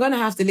I am going to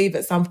have to leave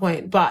at some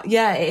point. But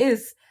yeah, it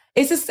is.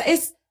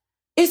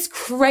 It's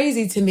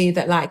crazy to me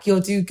that like you'll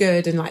do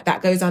good and like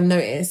that goes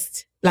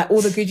unnoticed. Like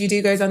all the good you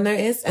do goes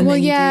unnoticed. And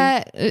then you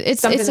do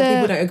something that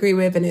people don't agree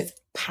with, and it's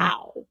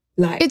pow.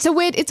 Like it's a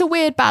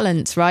weird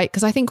balance, right?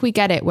 Because I think we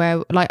get it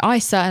where like I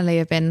certainly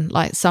have been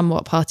like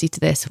somewhat party to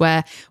this,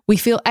 where we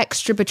feel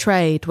extra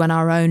betrayed when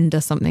our own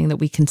does something that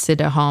we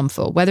consider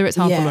harmful, whether it's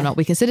harmful or not.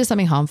 We consider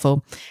something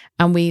harmful,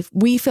 and we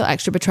feel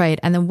extra betrayed,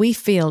 and then we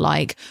feel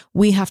like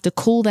we have to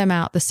call them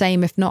out the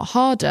same, if not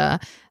harder,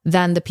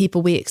 than the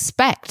people we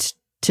expect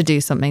to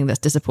do something that's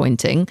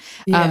disappointing,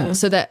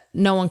 so that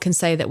no one can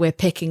say that we're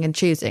picking and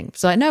choosing.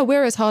 So like, no,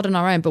 we're as hard on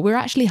our own, but we're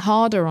actually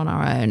harder on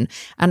our own.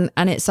 And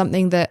it's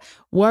something that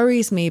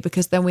worries me,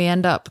 because then we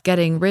end up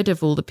getting rid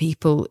of all the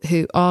people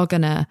who are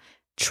going to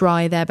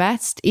try their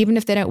best, even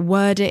if they don't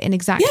word it in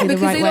exactly the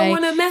right way. Yeah, because they don't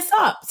want to mess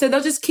up. So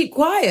they'll just keep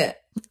quiet.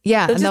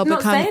 Yeah. They'll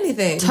not say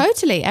anything.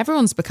 Totally.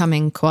 Everyone's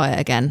becoming quiet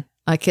again.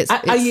 Like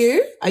Are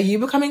you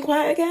becoming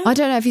quiet again? I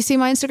don't know. Have you seen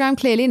my Instagram?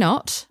 Clearly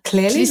not.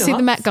 Clearly Did you see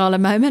the Met Gala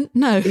moment?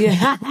 No.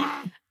 Yeah.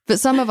 But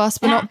some of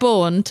us were not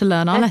born to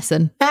learn our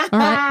lesson. All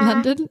right,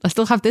 London. I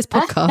still have this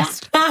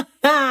podcast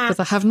because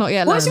I have not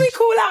yet learned. What should we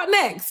call out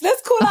next?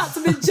 Let's call out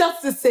some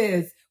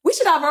injustices. We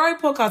should have our own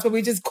podcast where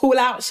we just call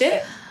out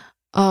shit.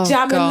 Oh,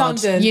 Jam God. in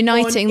London.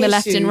 Uniting the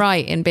left and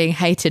right in being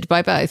hated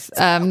by both.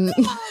 That's the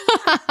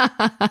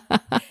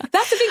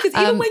thing,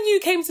 because even when you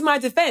came to my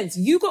defense,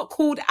 you got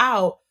called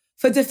out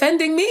for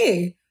defending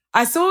me.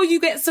 I saw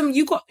you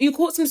you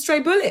caught some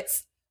stray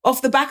bullets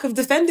off the back of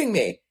defending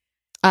me.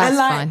 That's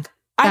fine.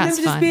 I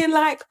remember just being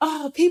like,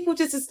 oh, people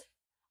just,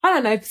 I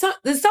don't know.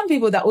 There's some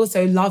people that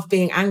also love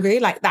being angry.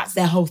 Like that's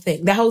their whole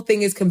thing. Their whole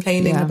thing is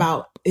complaining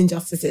about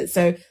injustices.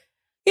 So,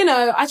 you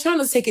know, I try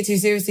not to take it too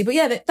seriously, but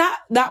yeah,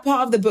 that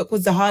part of the book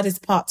was the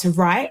hardest part to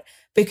write,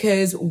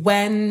 because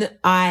when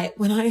I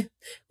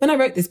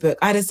wrote this book,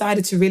 I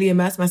decided to really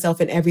immerse myself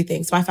in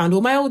everything. So I found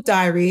all my old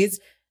diaries,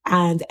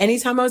 and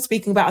anytime I was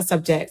speaking about a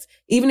subject,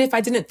 even if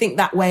I didn't think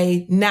that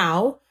way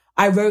now,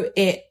 I wrote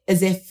it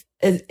as if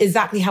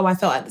exactly how I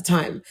felt at the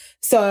time.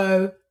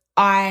 So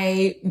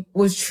I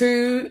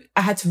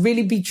had to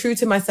really be true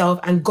to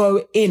myself and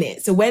go in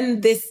it. So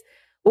when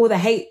all the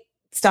hate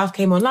stuff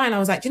came online, I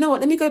was like, you know what,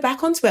 let me go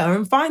back on Twitter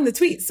and find the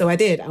tweets. So I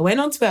did. I went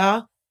on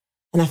Twitter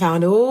and I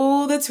found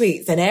all the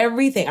tweets and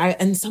everything.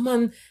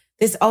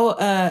 This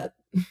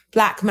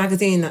Black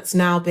magazine that's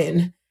now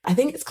been, I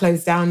think it's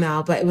closed down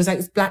now, but it was like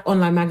this Black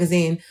online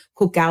magazine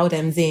called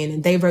Galdem Zine,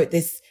 and they wrote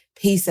this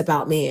piece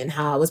about me and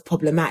how I was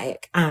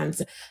problematic, and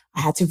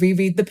I had to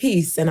reread the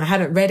piece, and I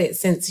hadn't read it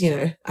since, since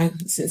it came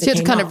out. So you had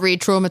to kind of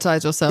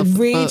re-traumatize yourself.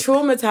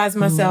 Re-traumatize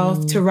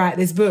myself to write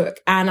this book,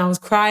 and I was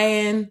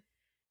crying,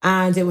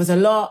 and it was a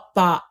lot,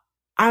 but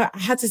I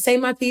had to say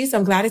my piece.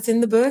 I'm glad it's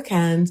in the book,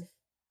 and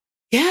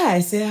yeah,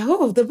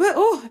 the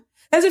book.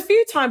 There's a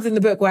few times in the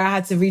book where I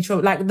had to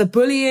re-traumatize, like the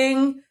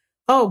bullying.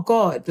 Oh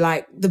God,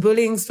 like the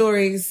bullying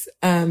stories,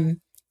 the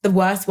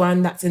worst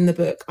one that's in the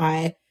book,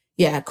 I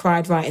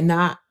cried writing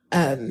that.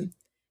 And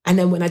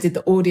then when I did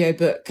the audio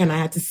book and I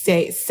had to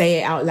say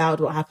it out loud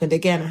what happened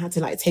again, I had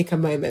to like take a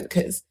moment,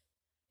 because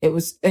it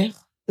was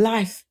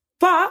life.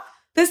 But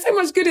there's so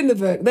much good in the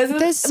book.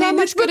 There's so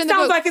much good in the book.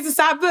 Sounds like it's a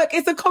sad book.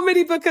 It's a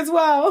comedy book as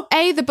well.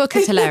 A, the book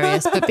is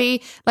hilarious, but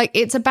B, like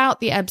it's about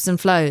the ebbs and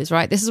flows,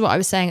 right? This is what I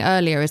was saying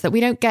earlier, is that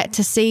we don't get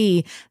to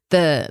see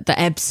the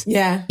ebbs,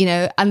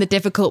 and the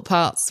difficult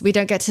parts. We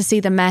don't get to see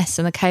the mess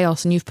and the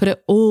chaos, and you've put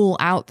it all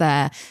out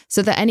there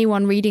so that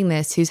anyone reading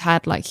this who's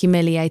had like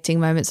humiliating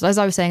moments, as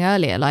I was saying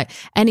earlier, like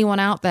anyone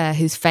out there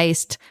who's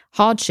faced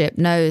hardship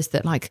knows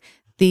that like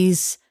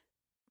these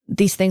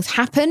things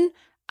happen,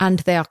 and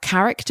they are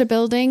character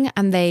building,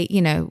 and they,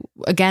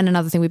 again,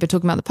 another thing we've been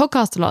talking about on the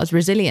podcast a lot is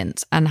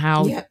resilience, and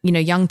how,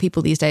 young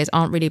people these days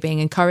aren't really being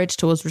encouraged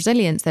towards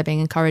resilience. They're being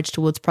encouraged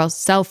towards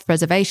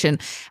self-preservation. And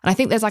I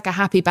think there's like a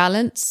happy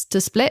balance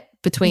to split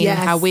between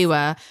how we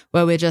were,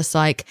 where we're just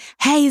like,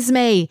 haze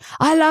me,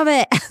 I love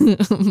it.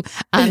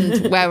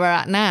 And where we're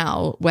at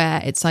now,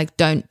 where it's like,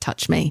 don't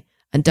touch me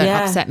and don't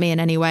upset me in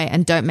any way,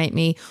 and don't make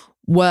me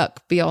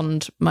work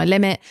beyond my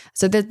limit.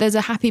 So there's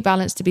a happy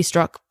balance to be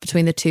struck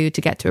between the two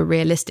to get to a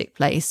realistic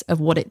place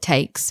of what it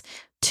takes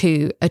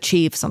to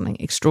achieve something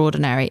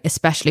extraordinary,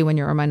 especially when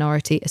you're a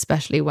minority,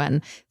 especially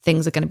when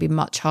things are going to be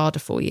much harder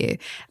for you.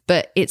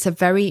 But it's a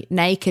very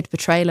naked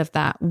portrayal of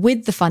that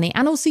with the funny.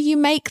 And also you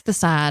make the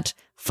sad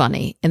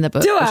funny in the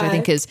book, which I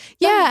think is,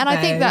 and I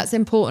think that's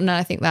important. And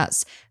I think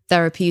that's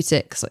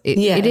therapeutic. So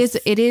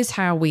it is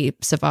how we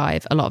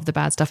survive a lot of the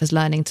bad stuff, is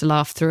learning to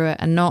laugh through it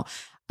and not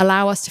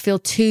allow us to feel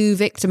too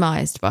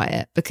victimized by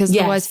it, because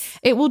otherwise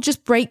it will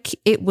break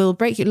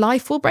you.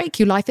 Life will break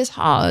you. Life is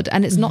hard.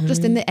 And it's not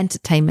just in the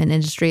entertainment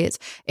industry. It's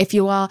if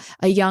you are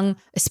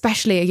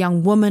especially a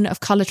young woman of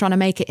color trying to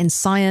make it in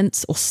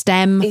science or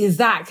STEM.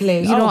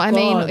 Exactly. You know what I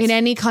mean? In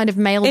any kind of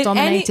male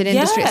dominated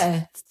industry,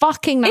 it's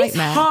fucking nightmare.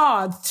 It's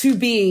hard to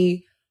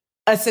be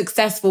a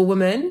successful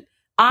woman.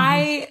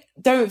 I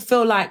don't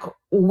feel like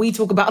we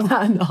talk about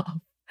that enough.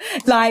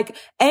 Like,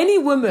 any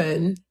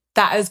woman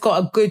that has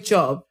got a good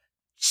job,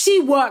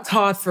 she worked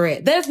hard for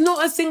it. There's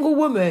not a single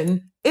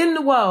woman in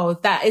the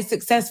world that is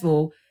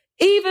successful.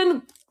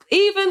 Even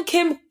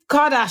Kim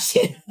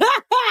Kardashian.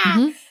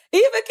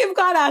 Even Kim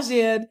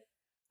Kardashian.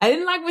 I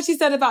didn't like what she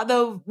said about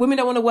the women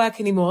don't want to work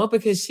anymore,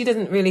 because she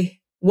doesn't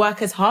really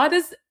work as hard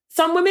as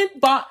some women,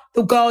 but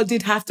the girl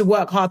did have to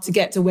work hard to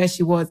get to where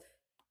she was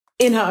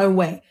in her own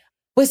way.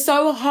 We're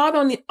so hard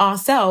on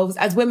ourselves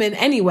as women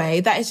anyway,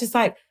 that it's just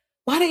like,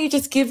 why don't you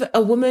just give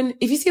a woman,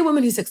 if you see a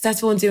woman who's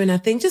successful and doing her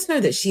thing, just know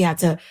that she had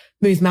to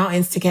move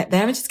mountains to get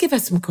there, and just give her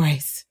some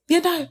grace, you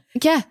know?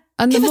 Yeah.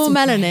 And the more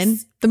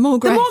melanin, the more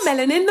grace. The more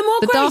melanin, the more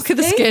grace. The darker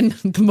the skin,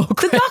 the more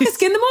grace. The darker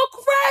skin, the more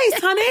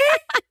grace, honey.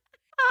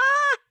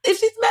 If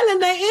she's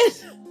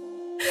melanated,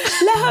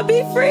 let her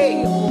be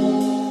free.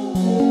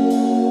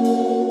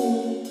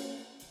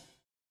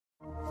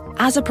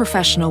 As a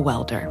professional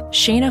welder,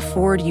 Shayna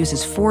Ford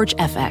uses Forge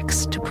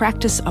FX to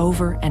practice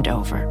over and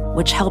over,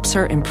 which helps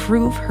her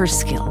improve her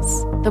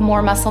skills. The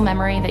more muscle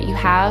memory that you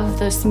have,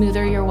 the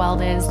smoother your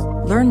weld is.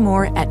 Learn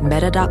more at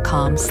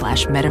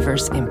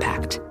meta.com/metaverse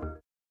impact.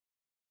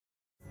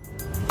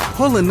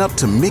 Pulling up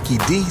to Mickey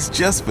D's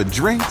just for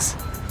drinks?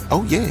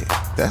 Oh yeah,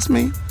 that's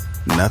me.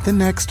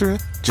 Nothing extra,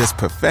 just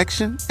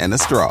perfection and a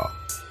straw.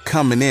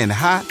 Coming in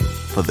hot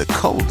for the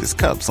coldest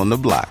cups on the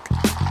block.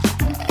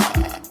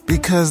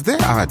 Because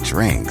there are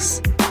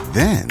drinks.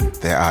 Then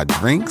there are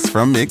drinks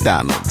from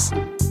McDonald's.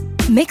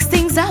 Mix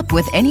things up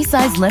with any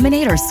size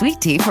lemonade or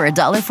sweet tea for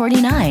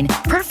 $1.49.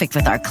 Perfect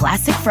with our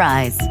classic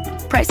fries.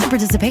 Price and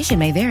participation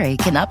may vary.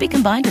 Cannot be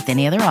combined with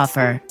any other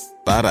offer.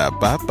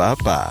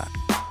 Ba-da-ba-ba-ba.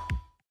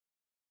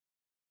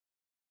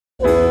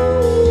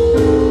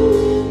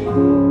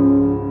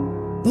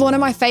 One of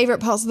my favorite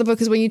parts of the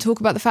book is when you talk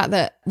about the fact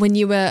that when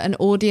you were an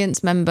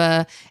audience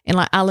member in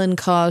like Alan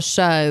Carr's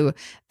show,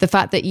 the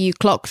fact that you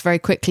clocked very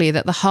quickly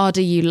that the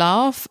harder you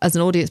laugh as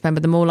an audience member,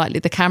 the more likely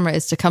the camera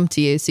is to come to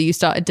you. So you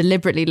started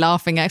deliberately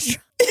laughing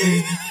extra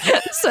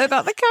so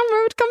that the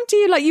camera would come to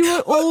you. Like, you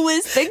were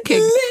always thinking.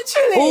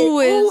 Literally.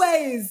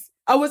 Always.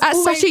 I was at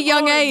such a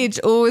young age,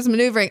 always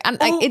maneuvering. And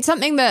like, it's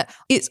something that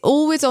it's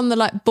always on the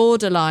like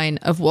borderline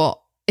of what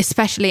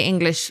especially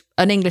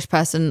an English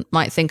person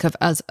might think of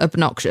as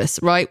obnoxious,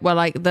 right? Where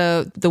like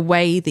the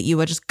way that you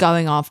were just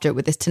going after it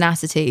with this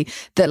tenacity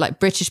that like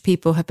British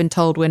people have been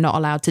told we're not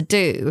allowed to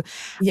do.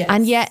 Yes.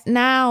 And yet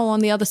now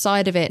on the other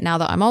side of it, now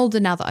that I'm older,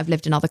 now that I've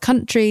lived in other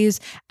countries,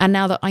 and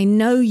now that I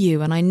know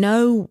you and I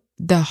know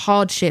the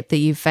hardship that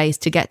you've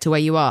faced to get to where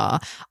you are,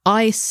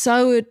 I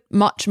so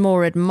much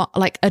more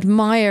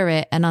admire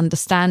it and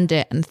understand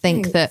it, and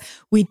think that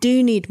we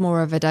do need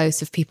more of a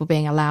dose of people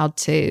being allowed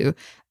to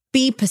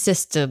be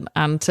persistent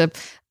and to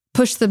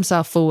push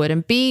themselves forward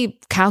and be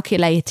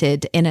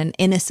calculated in an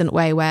innocent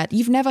way where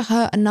you've never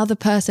hurt another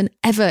person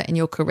ever in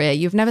your career.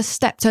 You've never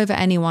stepped over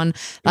anyone.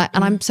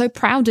 And I'm so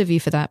proud of you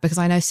for that, because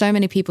I know so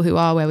many people who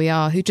are where we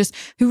are who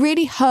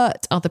really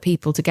hurt other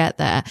people to get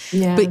there.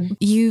 Yeah. But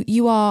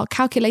you are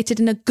calculated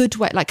in a good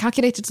way. Like,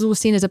 calculated is always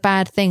seen as a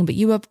bad thing, but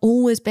you have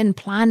always been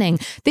planning.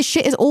 This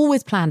shit is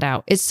always planned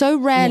out. It's so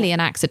rarely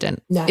an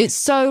accident. No. It's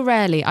so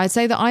rarely. I'd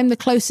say that I'm the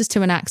closest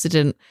to an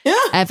accident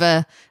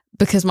ever,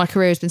 because my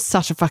career has been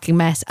such a fucking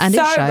mess, and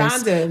so it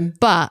shows. Random.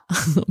 But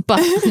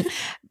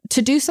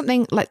to do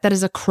something like that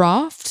as a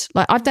craft,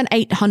 like I've done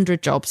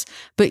 800 jobs,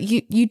 but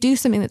you do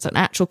something that's an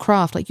actual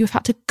craft. Like, you've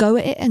had to go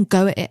at it and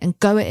go at it and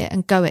go at it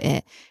and go at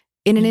it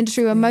in an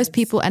industry where most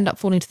people end up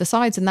falling to the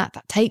sides, and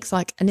that takes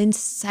like an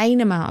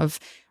insane amount of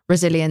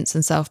resilience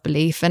and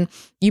self-belief. And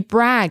you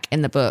brag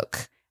in the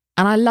book,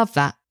 and I love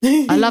that.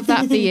 I love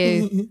that for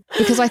you,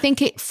 because I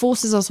think it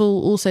forces us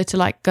all also to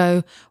like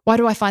go, why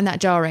do I find that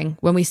jarring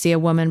when we see a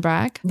woman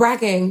brag?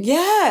 Bragging.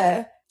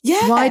 Yeah.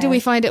 Yeah. Why do we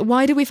find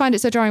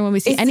it so jarring when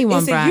we see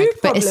anyone brag,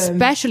 but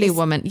especially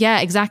women? Yeah,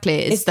 exactly.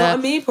 It's not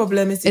a me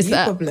problem. It's a you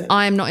problem.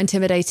 I'm not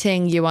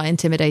intimidating. You are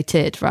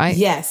intimidated, right?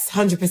 Yes,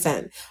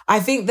 100%. I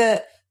think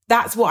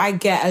that's what I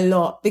get a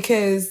lot,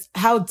 because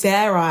how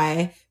dare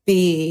I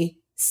be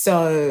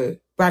so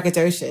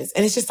braggadocious?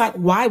 And it's just like,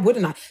 why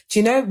wouldn't I? Do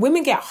you know,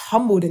 women get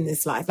humbled in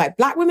this life. Like,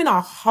 Black women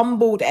are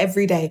humbled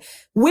every day.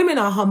 Women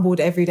are humbled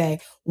every day.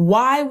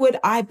 Why would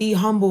I be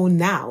humble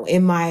now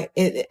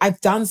I've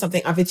done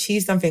something. I've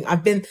achieved something.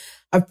 I've been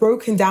I've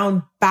broken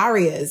down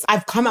barriers.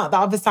 I've come out the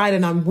other side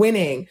and I'm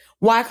winning.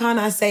 Why can't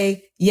I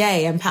say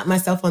yay and pat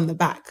myself on the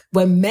back?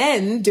 When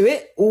men do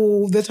it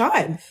all the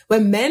time.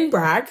 When men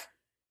brag,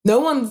 no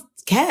one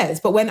cares.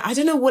 But when, I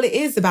don't know what it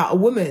is about a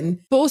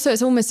woman. But also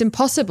it's almost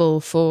impossible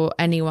for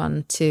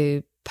anyone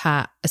to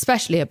pat,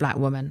 especially a black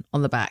woman,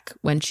 on the back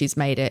when she's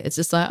made it. It's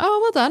just like, oh,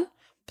 well done.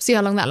 See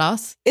how long that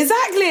lasts.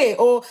 Exactly.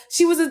 Or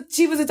she was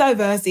a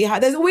diversity hire.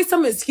 There's always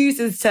some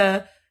excuses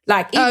to,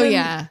 like,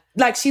 even,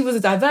 like, she was a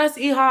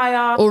diversity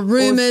hire. Or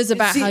rumours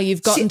about how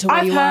you've gotten to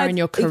where you are in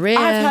your career.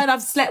 I've heard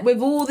I've slept with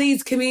all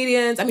these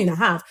comedians. I mean, I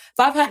have.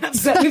 But I've heard I've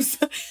slept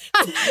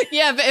with...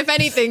 Yeah, but if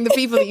anything, the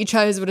people that you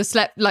chose would have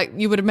slept, like,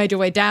 you would have made your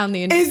way down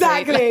the industry.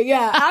 Exactly,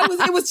 yeah.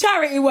 It was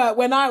charity work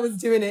when I was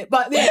doing it.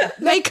 But yeah.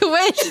 Make a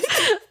wish.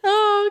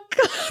 Oh,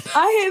 God.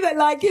 I hear that,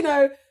 like, you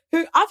know,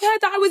 I've heard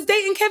that I was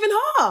dating Kevin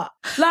Hart.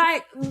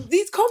 Like,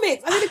 these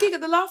comics, I did a gig at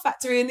the Laugh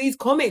Factory and these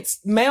comics,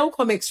 male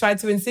comics, tried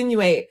to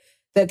insinuate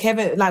that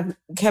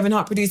Kevin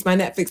Hart produced my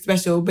Netflix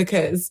special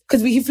because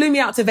he flew me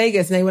out to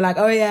Vegas and they were like,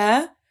 oh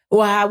yeah?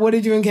 Wow, what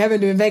did you and Kevin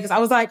do in Vegas? I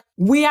was like,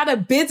 we had a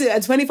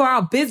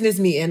 24-hour business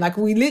meeting. Like,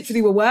 we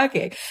literally were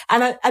working.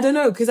 And I don't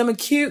know, because I'm a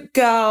cute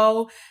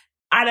girl.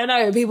 I don't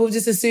know. People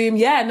just assume,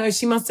 yeah, no,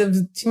 she must have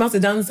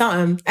done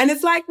something. And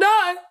it's like,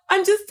 no,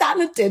 I'm just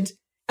talented.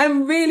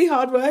 I'm really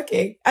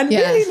hardworking and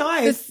really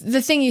nice.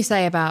 The thing you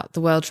say about the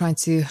world trying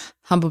to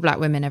humble black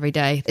women every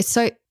day, it's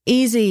so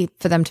easy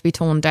for them to be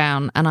torn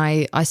down. And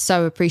I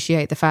so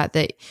appreciate the fact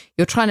that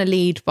you're trying to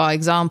lead by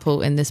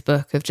example in this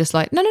book of just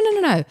like, no.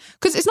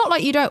 Because it's not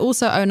like you don't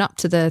also own up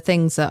to the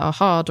things that are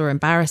hard or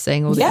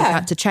embarrassing or that you've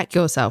had to check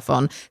yourself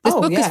on. This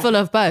book is full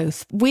of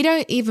both. We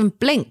don't even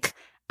blink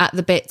at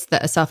the bits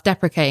that are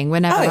self-deprecating. We're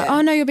never like,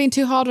 oh no, you're being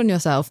too hard on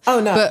yourself. Oh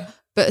no.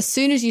 But as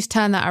soon as you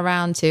turn that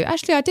around to,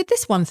 actually, I did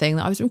this one thing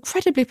that I was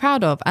incredibly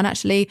proud of. And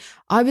actually,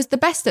 I was the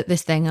best at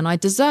this thing and I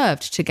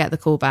deserved to get the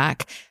call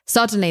back.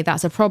 Suddenly,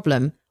 that's a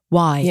problem.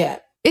 Why? Yeah.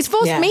 It's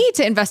forced me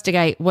to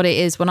investigate what it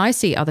is when I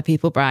see other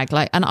people brag.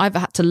 Like, and I've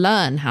had to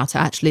learn how to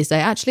actually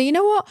say, actually, you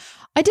know what?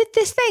 I did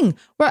this thing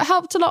where it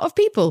helped a lot of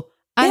people.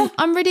 And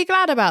I'm really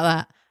glad about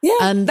that. Yeah,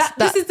 and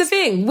this is the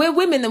thing. We're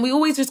women and we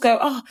always just go,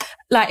 oh,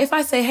 like if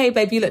I say, hey,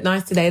 babe, you look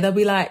nice today, they'll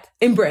be like,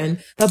 in Britain,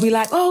 they'll be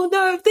like, oh,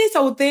 no, this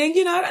old thing,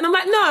 you know? And I'm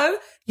like, no,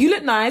 you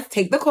look nice.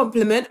 Take the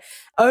compliment.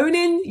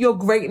 Owning your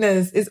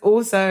greatness is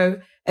also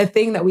a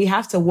thing that we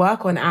have to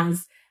work on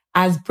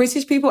as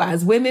British people,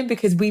 as women,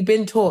 because we've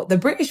been taught the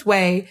British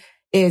way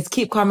is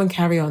keep calm and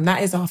carry on.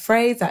 That is our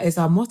phrase. That is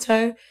our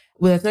motto.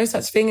 Well, there's no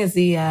such thing as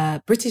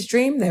the British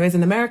dream. There is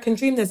an American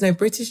dream. There's no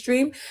British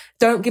dream.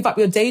 Don't give up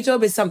your day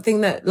job is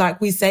something that, like,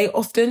 we say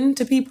often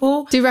to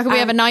people. Do you reckon we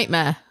have a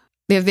nightmare?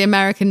 We have the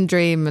American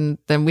dream and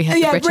then we have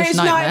the British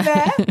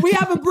nightmare. We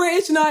have a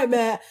British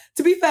nightmare.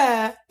 To be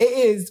fair, it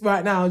is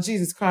right now.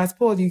 Jesus Christ,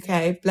 poor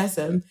UK, bless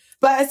them.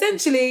 But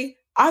essentially,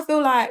 I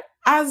feel like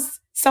as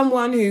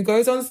someone who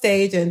goes on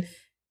stage and,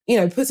 you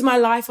know, puts my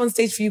life on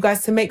stage for you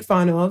guys to make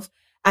fun of,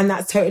 and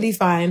that's totally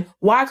fine.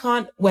 Why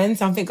can't, when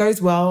something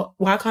goes well,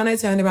 why can't I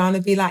turn around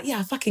and be like, yeah,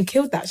 I fucking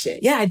killed that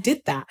shit. Yeah, I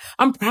did that.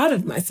 I'm proud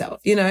of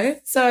myself, you know?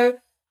 So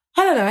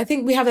I don't know. I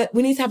think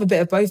we need to have a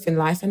bit of both in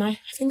life. And I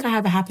think I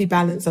have a happy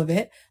balance of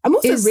it. I'm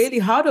also really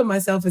hard on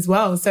myself as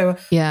well. So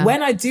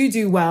when I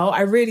do well,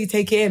 I really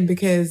take it in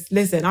because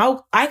listen,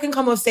 I can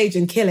come off stage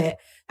and kill it.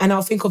 And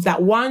I'll think of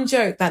that one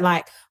joke that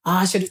like,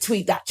 I should have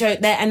tweaked that joke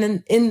there.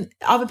 And then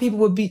other people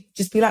would be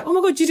like, oh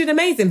my God, you did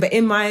amazing. But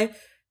in my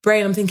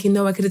brain, I'm thinking,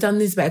 no, I could have done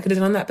this better. I could have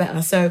done that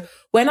better. So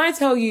when I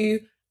tell you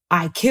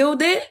I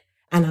killed it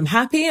and I'm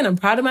happy and I'm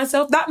proud of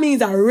myself, that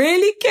means I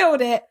really killed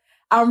it.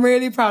 I'm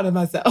really proud of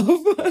myself.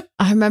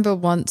 I remember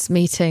once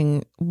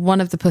meeting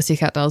one of the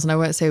Pussycat Dolls, and I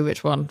won't say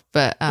which one,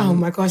 but... oh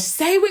my gosh,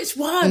 say which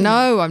one.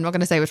 No, I'm not going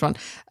to say which one.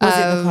 Was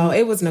it Nicole?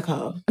 It was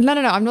Nicole. No,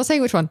 I'm not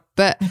saying which one,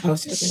 but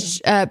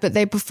but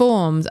they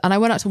performed, and I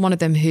went up to one of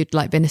them who'd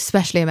like been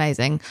especially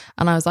amazing,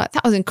 and I was like,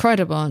 that was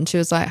incredible. And she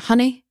was like,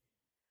 honey,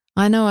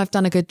 I know I've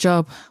done a good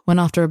job when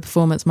after a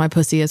performance my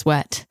pussy is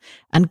wet.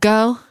 And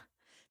girl,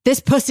 this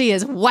pussy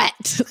is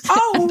wet.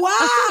 Oh,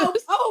 wow.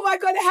 Oh my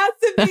God, it has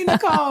to be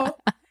Nicole.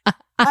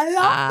 I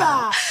love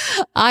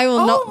that. I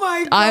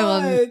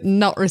will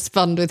not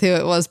respond with who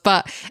it was,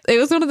 but it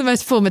was one of the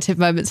most formative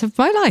moments of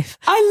my life.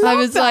 I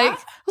was like,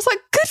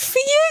 good for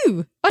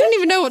you. I didn't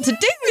even know what to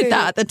do with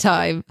that at the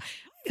time.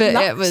 But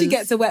it was... She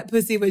gets a wet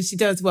pussy when she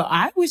does well.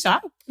 I wish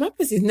my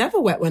pussy's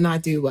never wet when I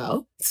do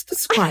well.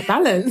 It's quite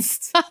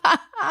balanced.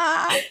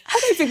 I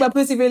don't think my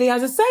pussy really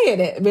has a say in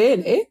it,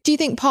 really. Do you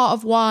think part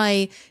of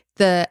why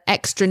the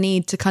extra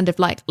need to kind of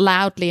like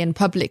loudly and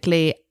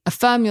publicly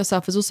affirm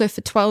yourself is also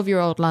for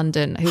 12-year-old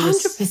London, who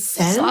 100%. Was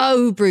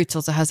so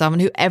brutal to herself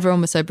and who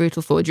everyone was so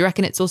brutal for? Do you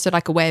reckon it's also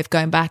like a way of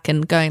going back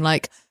and going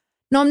like,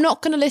 no, I'm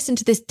not going to listen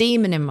to this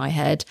demon in my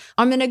head.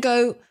 I'm going to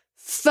go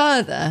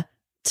further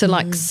to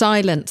like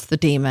silence the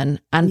demon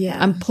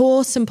and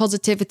pour some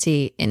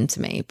positivity into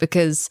me,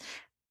 because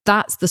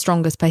that's the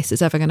strongest place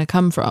it's ever going to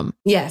come from.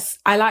 Yes.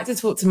 I like to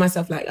talk to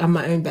myself like I'm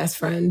my own best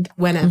friend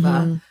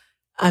whenever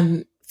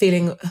I'm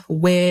feeling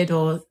weird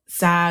or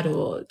sad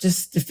or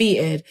just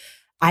defeated.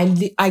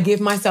 I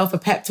give myself a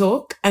pep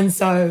talk. And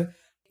so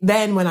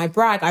then when I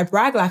brag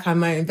like I'm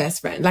my own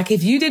best friend. Like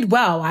if you did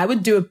well, I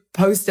would do a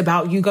post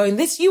about you going,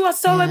 you are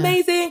so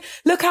amazing.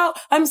 Look how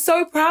I'm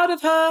so proud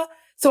of her.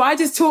 So I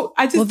just talk,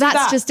 well,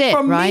 that's just it,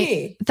 right?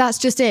 Me. That's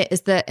just it,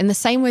 is that in the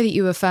same way that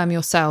you affirm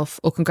yourself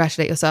or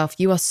congratulate yourself,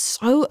 you are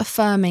so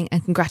affirming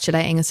and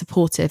congratulating and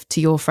supportive to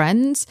your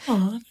friends.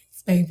 Oh,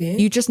 thanks,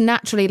 baby. You just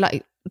naturally,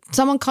 like,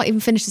 someone can't even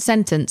finish a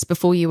sentence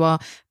before you are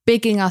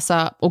bigging us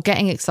up or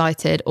getting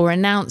excited or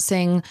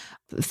announcing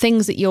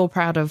things that you're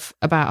proud of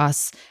about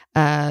us.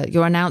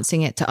 You're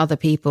announcing it to other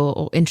people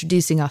or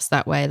introducing us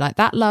that way. Like,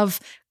 that love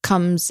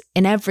comes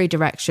in every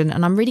direction.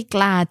 And I'm really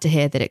glad to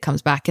hear that it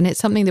comes back. And it's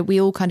something that we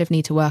all kind of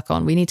need to work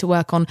on. We need to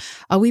work on,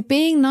 are we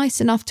being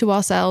nice enough to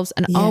ourselves?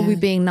 And are we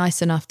being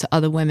nice enough to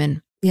other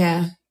women?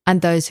 Yeah.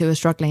 And those who are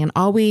struggling? And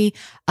are we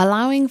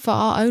allowing for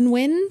our own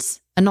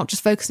wins and not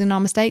just focusing on our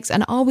mistakes?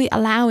 And are we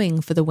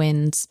allowing for the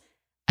wins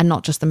and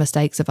not just the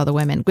mistakes of other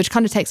women? Which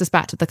kind of takes us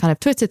back to the kind of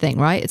Twitter thing,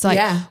 right? It's like,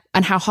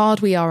 and how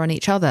hard we are on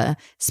each other,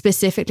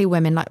 specifically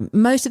women. Like,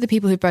 most of the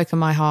people who've broken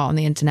my heart on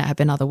the internet have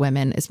been other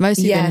women. It's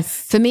mostly been,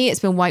 for me, it's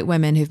been white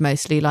women who've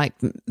mostly like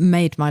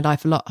made my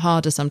life a lot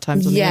harder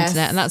sometimes on the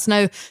internet. And that's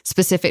no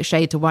specific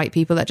shade to white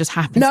people. That just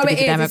happens to be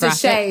the demographic. It's a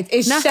shade.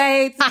 It's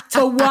shade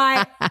to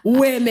white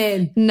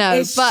women.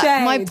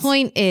 My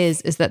point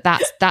is that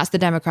that's the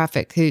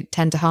demographic who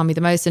tend to harm me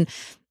the most.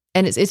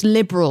 And it's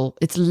liberal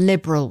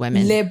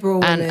women.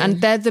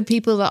 And they're the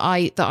people that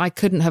I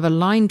couldn't have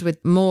aligned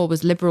with more,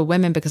 was liberal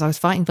women, because I was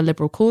fighting for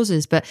liberal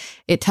causes, but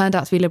it turned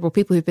out to be liberal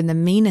people who've been the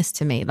meanest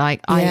to me.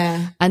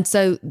 And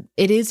so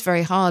it is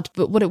very hard.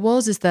 But what it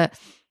was is that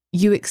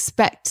you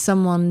expect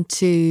someone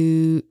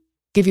to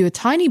give you a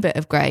tiny bit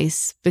of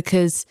grace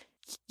because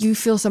you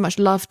feel so much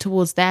love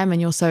towards them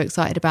and you're so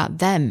excited about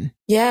them.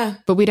 Yeah.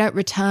 But we don't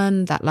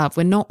return that love.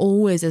 We're not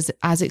always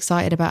as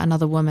excited about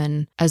another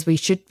woman as we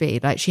should be.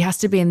 Like, she has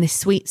to be in this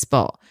sweet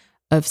spot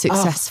of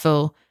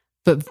successful,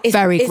 but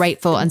very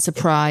grateful and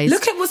surprised.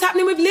 Look at what's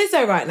happening with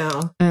Lizzo right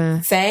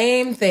now.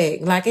 Same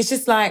thing. Like, it's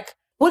just like,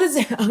 what is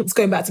it? I'm just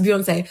going back to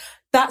Beyonce.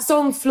 That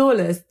song,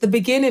 Flawless, the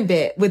beginning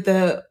bit with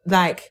the,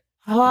 like,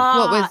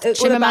 what with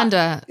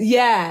Chimamanda?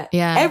 Yeah.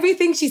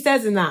 Everything she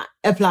says in that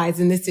applies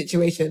in this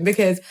situation,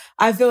 because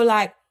I feel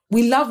like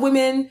we love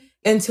women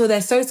until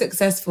they're so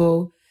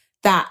successful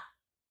that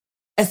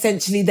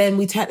essentially then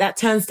that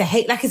turns to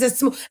hate. Like, it's a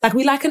small, like,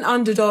 we like an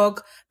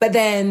underdog, but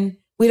then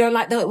we don't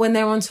like that when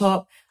they're on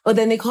top, or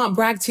then they can't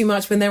brag too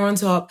much when they're on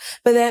top.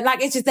 But then,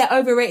 like, it's just, they're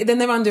overrated, then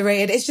they're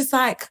underrated. It's just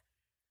like,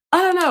 I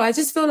don't know. I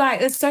just feel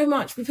like there's so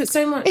much. We put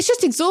so much. It's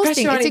just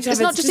exhausting. It's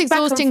not just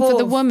exhausting for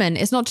the woman.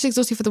 It's not just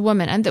exhausting for the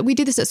woman. And that we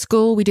do this at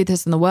school. We do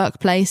this in the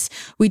workplace.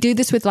 We do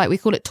this with, like, we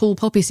call it tall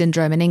poppy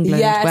syndrome in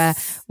England,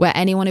 where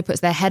anyone who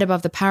puts their head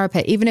above the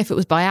parapet, even if it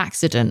was by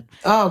accident,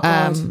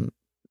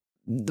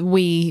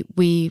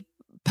 we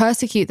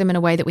persecute them in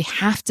a way that we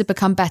have to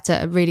become better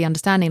at really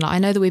understanding. Like, I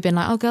know that we've been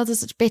like, oh, girls are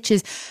such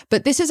bitches,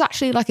 but this is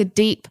actually like a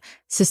deep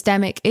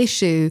systemic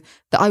issue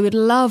that I would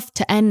love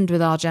to end with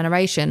our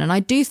generation. And I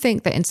do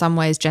think that in some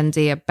ways Gen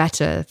Z are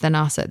better than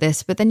us at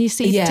this. But then you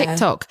see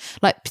TikTok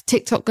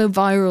go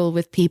viral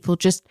with people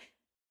just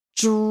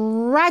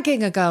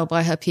dragging a girl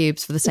by her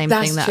pubes for the same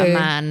thing that a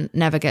man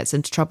never gets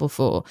into trouble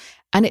for.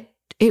 And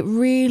it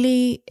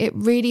really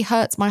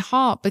hurts my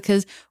heart,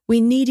 because we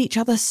need each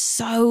other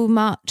so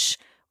much.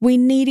 We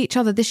need each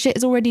other. This shit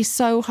is already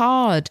so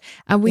hard.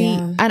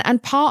 And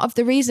and part of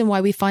the reason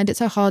why we find it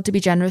so hard to be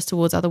generous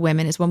towards other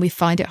women is when we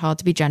find it hard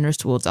to be generous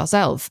towards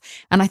ourselves.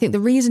 And I think the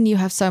reason you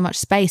have so much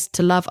space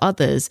to love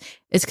others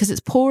is because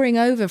it's pouring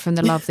over from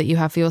the love that you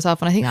have for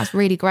yourself. And I think that's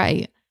really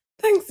great.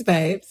 Thanks,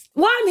 babes.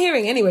 What I'm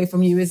hearing anyway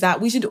from you is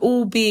that we should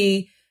all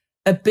be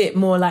a bit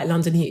more like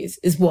London Hughes,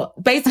 is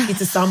what, basically,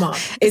 to sum up.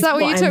 Is that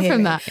what you took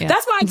from that? Yeah.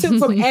 That's what I took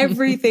from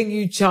everything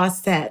you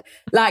just said.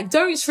 Like,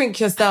 don't shrink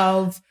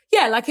yourself.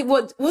 Yeah, like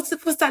what's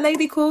that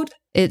lady called?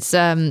 It's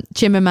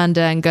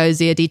Chimamanda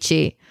Ngozi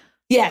Adichie.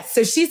 Yeah,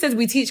 so she says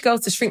we teach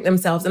girls to shrink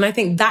themselves. And I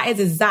think that is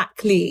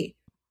exactly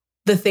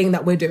the thing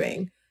that we're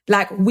doing.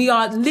 Like, we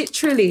are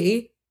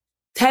literally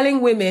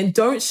telling women,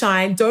 don't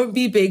shine, don't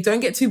be big, don't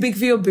get too big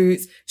for your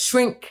boots,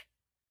 shrink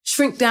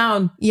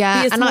down.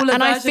 Yeah, and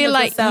I feel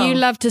like you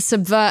love to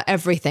subvert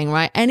everything,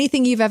 right?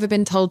 Anything you've ever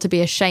been told to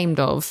be ashamed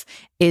of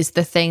is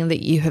the thing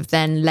that you have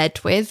then led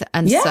with.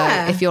 And so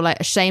if you're like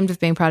ashamed of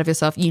being proud of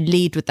yourself, you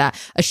lead with that.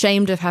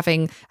 Ashamed of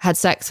having had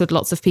sex with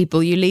lots of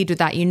people, you lead with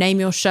that. You name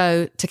your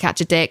show To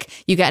Catch a Dick,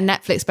 you get a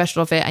Netflix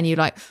special of it, and you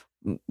like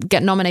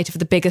get nominated for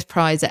the biggest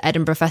prize at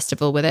Edinburgh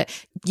Festival with it.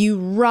 You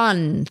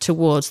run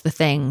towards the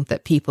thing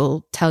that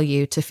people tell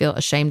you to feel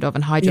ashamed of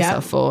and hide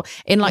yourself for,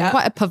 in like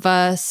quite a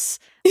perverse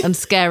and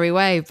scary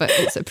way, but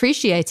it's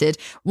appreciated.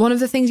 One of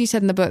the things you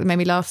said in the book that made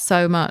me laugh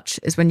so much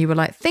is when you were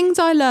like, things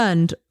I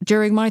learned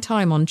during my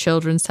time on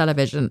children's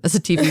television as a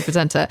TV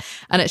presenter,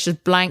 and it's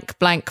just blank,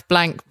 blank,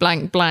 blank,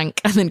 blank,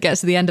 blank, and then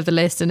gets to the end of the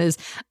list and is,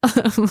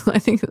 I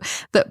think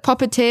that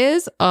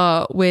puppeteers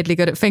are weirdly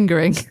good at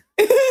fingering.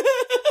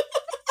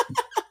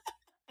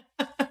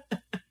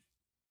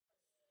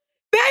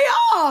 They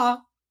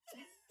are.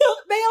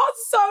 They are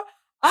so...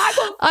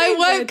 I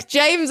woke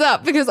James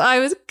up because I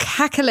was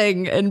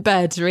cackling in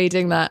bed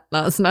reading that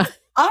last night.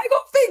 I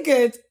got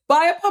fingered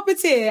by a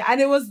puppeteer and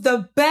it was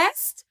the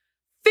best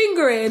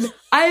fingering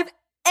I've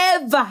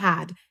ever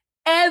had.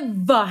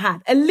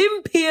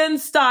 Olympian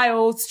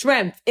style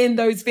strength in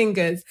those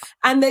fingers.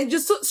 And they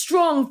just sort of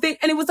strong thing.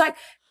 And it was like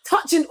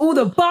touching all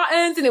the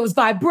buttons and it was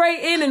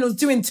vibrating and it was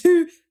doing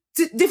two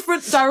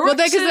different directions. Well,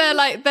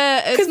 because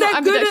they're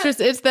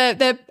ambidextrous.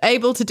 They're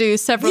able to do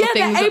several things.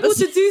 Yeah, they're able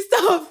to do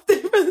stuff.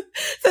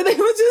 So it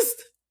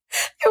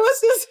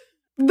was just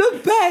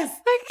the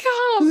best. I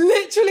can't.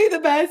 Literally the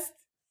best.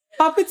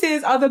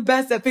 Puppeteers are the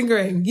best at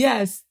fingering.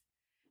 Yes.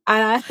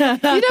 And you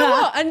know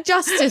what? And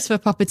justice for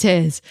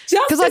puppeteers.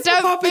 Because I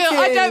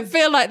don't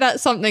feel like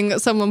that's something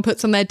that someone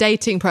puts on their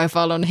dating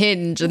profile on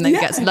Hinge and then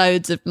gets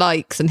loads of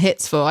likes and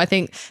hits for. I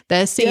think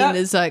they're seen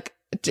as like,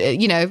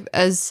 you know,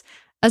 as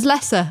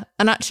lesser.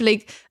 And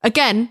actually,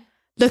 again,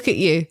 look at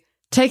you.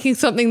 Taking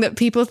something that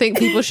people think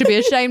people should be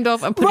ashamed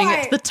of and putting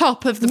it to the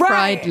top of the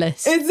pride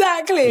list.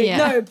 Exactly. Yeah.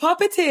 No,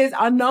 puppeteers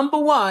are number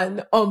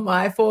one on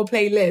my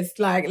foreplay list.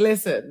 Like,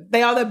 listen,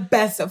 they are the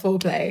best at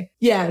foreplay.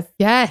 Yes.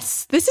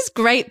 Yes. This is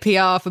great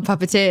PR for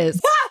puppeteers.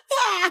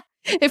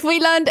 If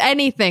we learned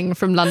anything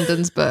from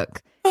London's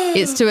book,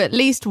 it's to at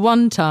least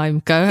one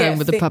time go home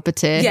with a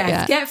puppeteer.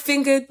 Yes, get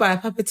fingered by a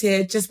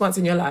puppeteer just once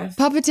in your life.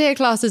 Puppeteer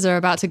classes are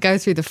about to go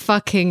through the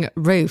fucking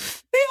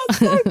roof. They are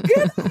so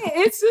good at it.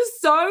 It's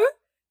just so...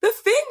 The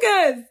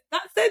fingers,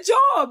 that's their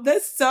job. They're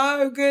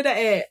so good at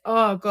it.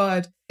 Oh,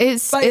 God.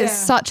 It's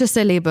such a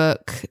silly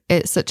book.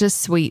 It's such a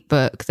sweet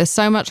book. There's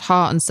so much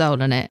heart and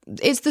soul in it.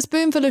 It's the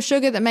spoonful of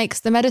sugar that makes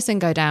the medicine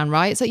go down,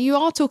 right? So you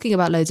are talking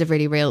about loads of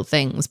really real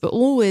things, but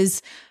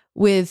always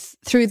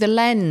through the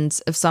lens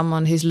of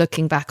someone who's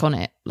looking back on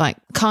it, like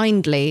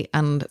kindly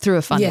and through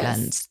a funny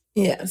lens.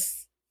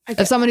 Yes.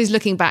 Of someone who's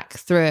looking back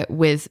through it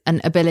with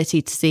an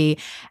ability to see,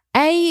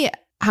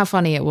 how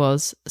funny it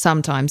was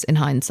sometimes in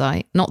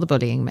hindsight, not the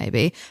bullying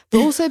maybe,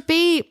 but also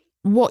B,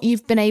 what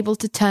you've been able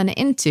to turn it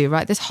into,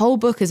 right? This whole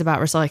book is about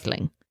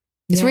recycling.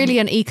 It's really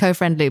an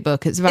eco-friendly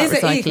book. It's about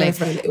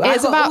recycling.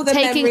 It's about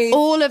taking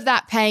all of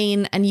that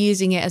pain and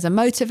using it as a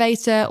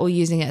motivator or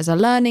using it as a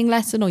learning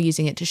lesson or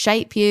using it to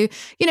shape you.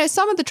 You know,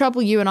 some of the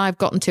trouble you and I have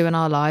gotten to in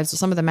our lives or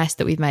some of the mess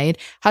that we've made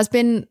has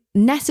been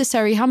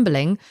necessary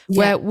humbling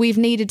where we've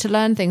needed to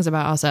learn things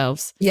about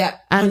ourselves. Yeah,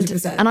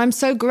 100%. And I'm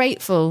so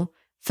grateful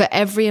for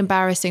every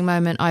embarrassing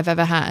moment I've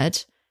ever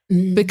had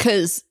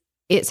because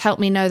it's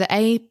helped me know that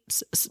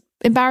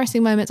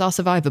embarrassing moments are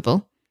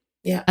survivable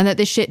and that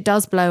this shit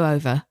does blow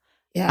over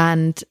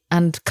and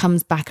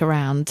comes back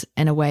around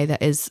in a way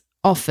that is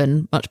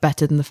often much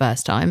better than the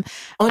first time.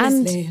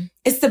 Honestly,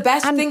 it's the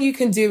best thing you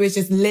can do is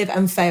just live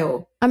and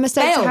fail. And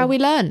mistakes are how we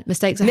learn.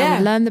 Mistakes are how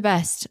we learn the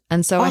best.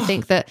 And so I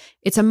think that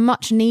it's a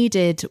much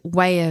needed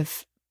way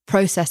of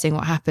processing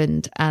what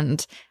happened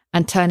and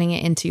turning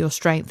it into your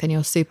strength and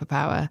your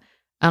superpower.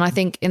 And I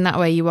think in that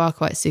way you are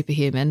quite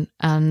superhuman.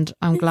 And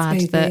I'm glad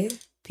that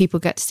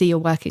people get to see your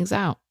workings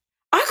out.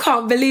 I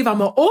can't believe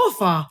I'm an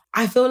author.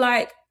 I feel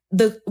like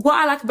what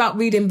I like about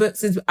reading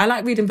books is I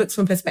like reading books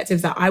from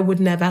perspectives that I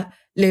would never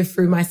live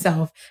through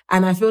myself.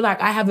 And I feel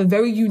like I have a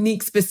very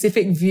unique,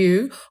 specific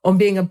view on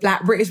being a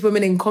Black British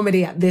woman in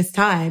comedy at this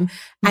time.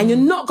 And you're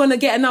not going to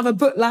get another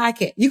book like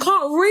it. You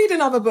can't read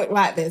another book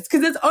like this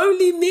because there's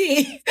only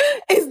me.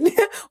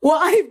 What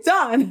I've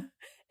done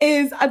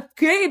is I've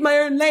created my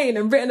own lane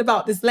and written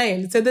about this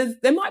lane. So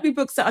there might be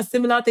books that are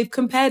similar. They've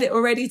compared it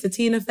already to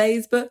Tina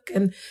Fey's book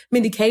and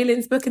Mindy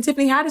Kaling's book and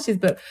Tiffany Haddish's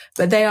book.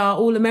 But they are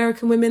all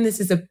American women.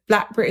 This is a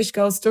Black British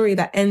girl story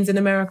that ends in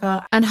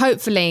America. And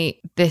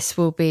hopefully this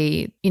will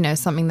be, you know,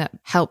 something that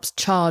helps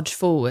charge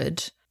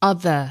forward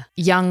other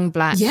young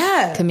Black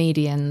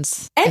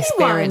comedians'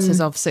 experiences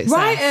of success.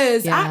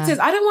 Writers, actors.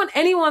 I don't want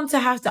anyone to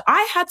have to...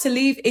 I had to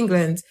leave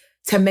England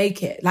to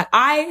make it. Like,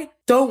 I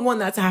don't want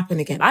that to happen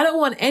again. I don't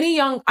want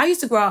any I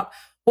used to grow up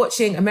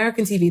watching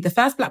American TV. The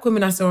first Black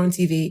woman I saw on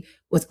TV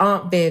was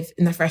Aunt Viv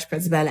in The Fresh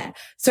Prince of Bel-Air.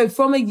 So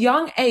from a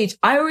young age,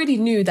 I already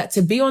knew that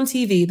to be on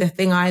TV, the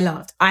thing I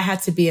loved, I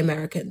had to be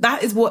American.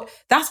 That's what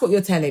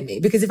you're telling me.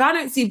 Because if I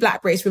don't see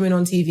Black British women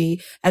on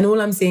TV and all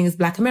I'm seeing is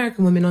Black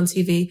American women on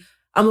TV,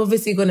 I'm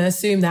obviously going to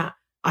assume that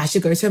I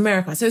should go to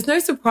America. So it's no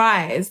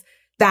surprise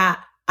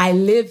that I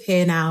live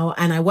here now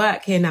and I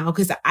work here now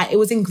because it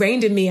was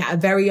ingrained in me at a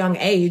very young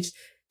age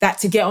that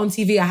to get on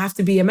TV, I have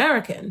to be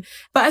American.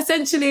 But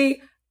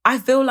essentially, I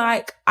feel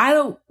like I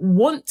don't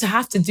want to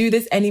have to do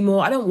this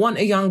anymore. I don't want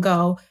a young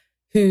girl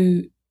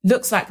who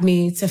looks like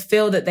me to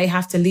feel that they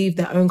have to leave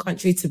their own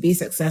country to be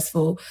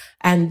successful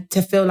and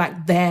to feel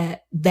like their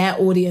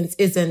audience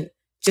isn't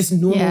just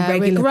normal,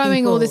 regular we're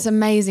growing people. All this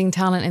amazing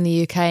talent in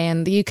the UK,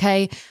 and the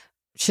UK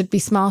should be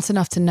smart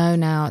enough to know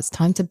now it's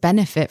time to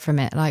benefit from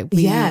it. Like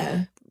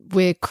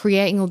we're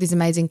creating all these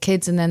amazing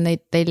kids and then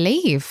they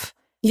leave.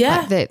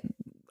 Yeah. Like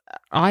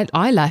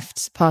I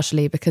left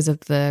partially because of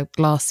the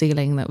glass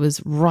ceiling that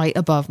was right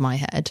above my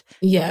head.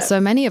 Yeah. So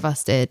many of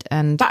us did.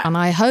 And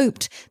I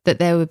hoped that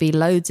there would be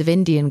loads of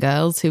Indian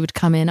girls who would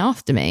come in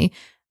after me.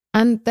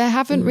 And there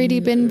haven't really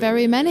been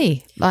very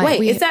many. I don't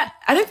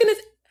think there's,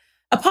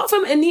 apart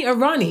from Anita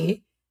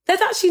Rani,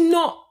 there's actually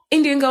not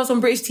Indian girls on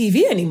British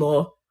TV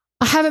anymore.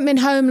 I haven't been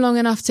home long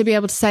enough to be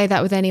able to say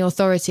that with any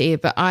authority,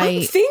 but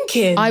I'm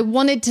thinking I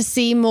wanted to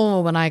see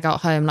more when I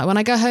got home. Like when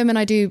I go home and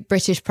I do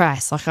British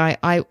press, like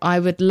I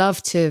would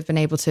love to have been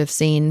able to have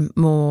seen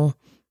more.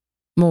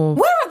 Where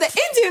are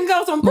the Indian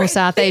girls on more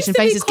South Asian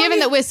faces? Given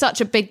that we're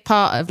such a big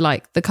part of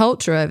like the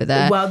culture over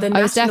there, well, the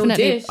national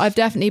dish. I've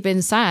definitely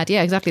been sad.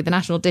 Yeah, exactly. The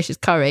national dish is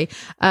curry.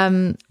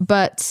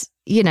 But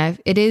you know,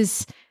 it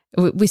is.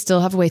 We still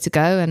have a way to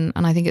go, and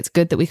I think it's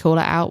good that we call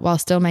it out while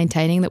still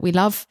maintaining that we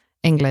love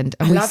England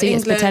and we see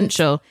its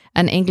potential,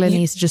 and England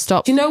needs to just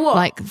stop, do you know what?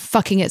 like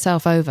fucking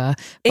itself over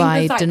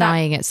by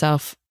denying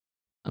itself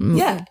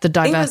the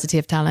diversity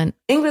of talent.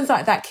 England's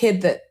like that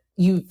kid that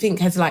you think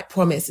has like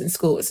promise in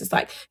school. It's just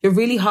like, you're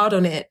really hard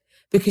on it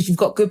because you've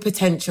got good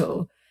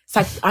potential. It's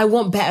like, I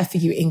want better for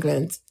you,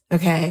 England.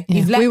 Okay.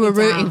 Yeah, we were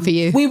rooting for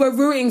you. We were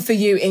rooting for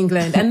you,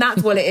 England. And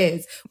that's what it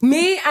is.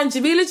 Me and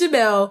Jamila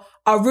Jamil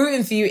are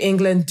rooting for you,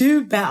 England.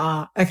 Do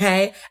better.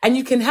 Okay. And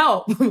you can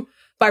help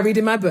by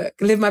reading my book,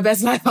 Live My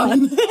Best Life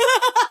On.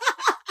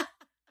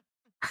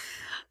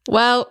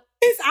 Well,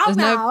 it's out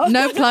now.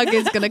 No plug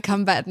is going to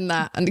come better than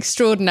that. An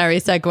extraordinary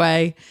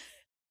segue.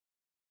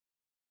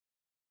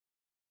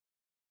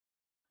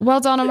 Well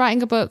done on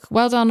writing a book.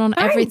 Well done on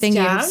everything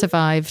Jam. you've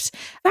survived.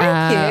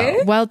 Thank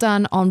you. Well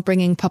done on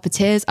bringing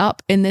puppeteers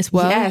up in this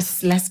world.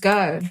 Yes, let's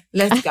go.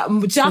 Let's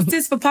go.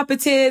 Justice for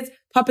puppeteers.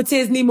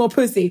 Puppeteers need more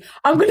pussy.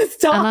 I'm going to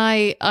start.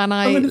 And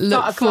I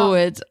look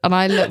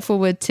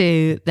forward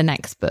to the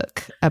next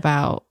book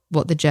about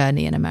what the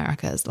journey in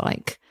America is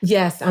like.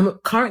 Yes, I'm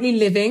currently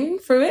living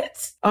through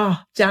it. Oh,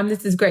 Jam,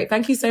 this is great.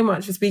 Thank you so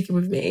much for speaking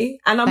with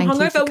me. And I'm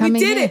hungover. We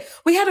did it.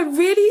 We had a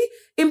really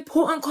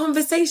important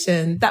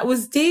conversation that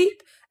was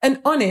deep and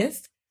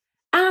honest.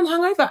 And I'm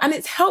hungover. And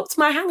it's helped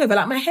my hangover.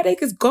 Like, my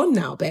headache is gone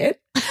now, babe.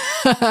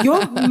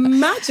 You're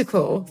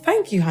magical.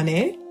 Thank you,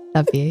 honey.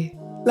 Love you.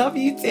 Love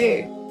you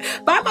too.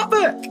 Buy my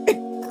book.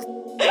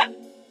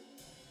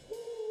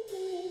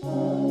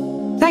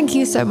 Thank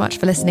you so much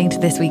for listening to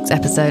this week's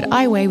episode.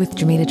 I Weigh with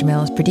Jamila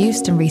Jamil is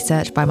produced and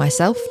researched by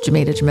myself,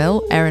 Jamila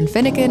Jamil, Erin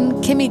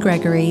Finnegan, Kimmy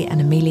Gregory, and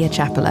Amelia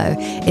Chapello.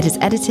 It is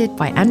edited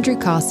by Andrew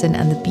Carson,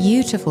 and the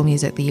beautiful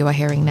music that you are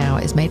hearing now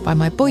is made by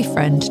my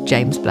boyfriend,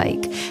 James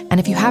Blake. And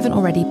if you haven't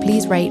already,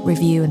 please rate,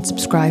 review, and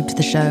subscribe to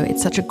the show.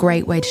 It's such a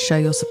great way to show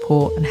your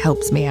support and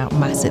helps me out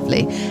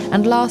massively.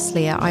 And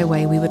lastly, at I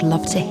Weigh, we would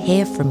love to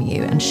hear from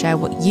you and share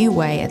what you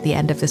weigh at the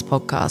end of this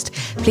podcast.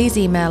 Please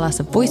email us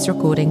a voice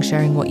recording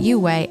sharing what you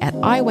weigh at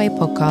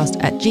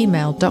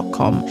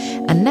iweightpodcast@gmail.com.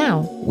 And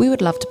now we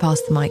would love to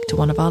pass the mic to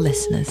one of our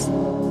listeners.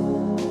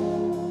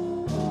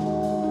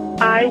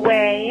 I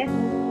weigh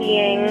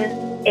being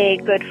a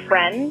good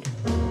friend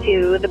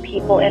to the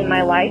people in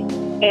my life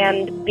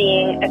and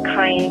being a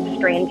kind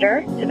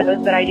stranger to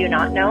those that I do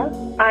not know.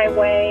 I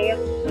weigh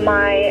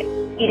my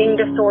eating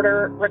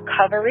disorder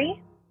recovery,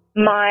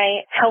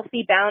 my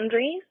healthy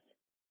boundaries,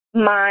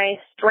 my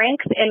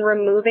strength in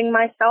removing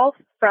myself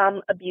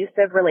from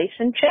abusive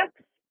relationships.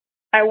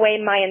 I weigh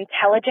my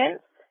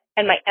intelligence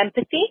and my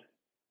empathy.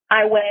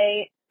 I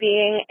weigh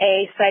being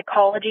a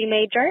psychology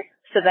major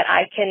so that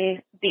I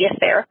can be a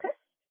therapist.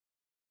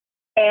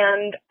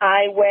 And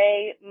I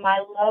weigh my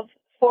love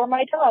for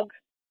my dog.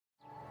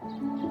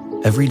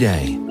 Every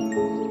day,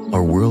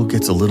 our world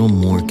gets a little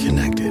more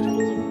connected,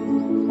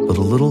 but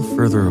a little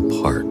further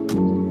apart.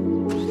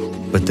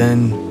 But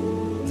then,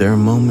 there are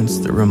moments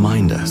that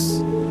remind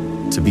us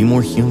to be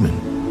more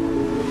human.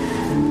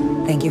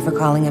 Thank you for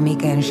calling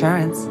Amica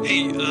Insurance.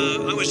 Hey,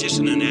 I was just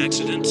in an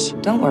accident.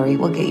 Don't worry,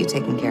 we'll get you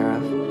taken care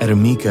of. At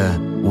Amica,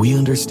 we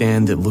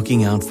understand that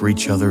looking out for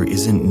each other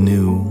isn't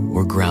new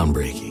or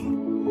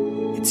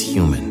groundbreaking. It's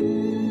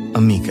human.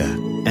 Amica,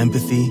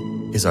 empathy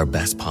is our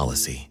best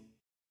policy.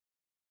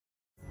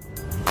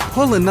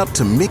 Pulling up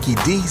to Mickey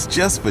D's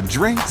just for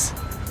drinks?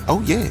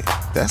 Oh yeah,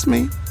 that's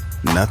me.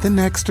 Nothing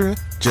extra,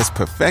 just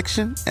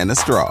perfection and a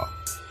straw.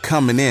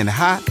 Coming in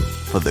hot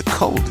for the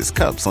coldest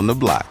cups on the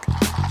block.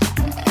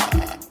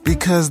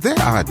 Because there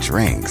are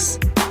drinks.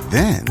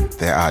 Then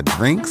there are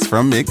drinks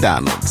from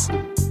McDonald's.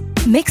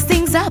 Mix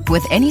things up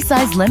with any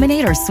size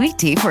lemonade or sweet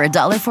tea for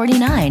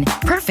 $1.49.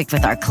 Perfect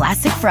with our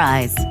classic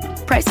fries.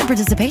 Price and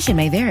participation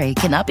may vary.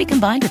 Cannot be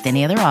combined with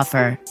any other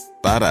offer.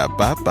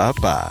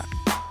 Ba-da-ba-ba-ba.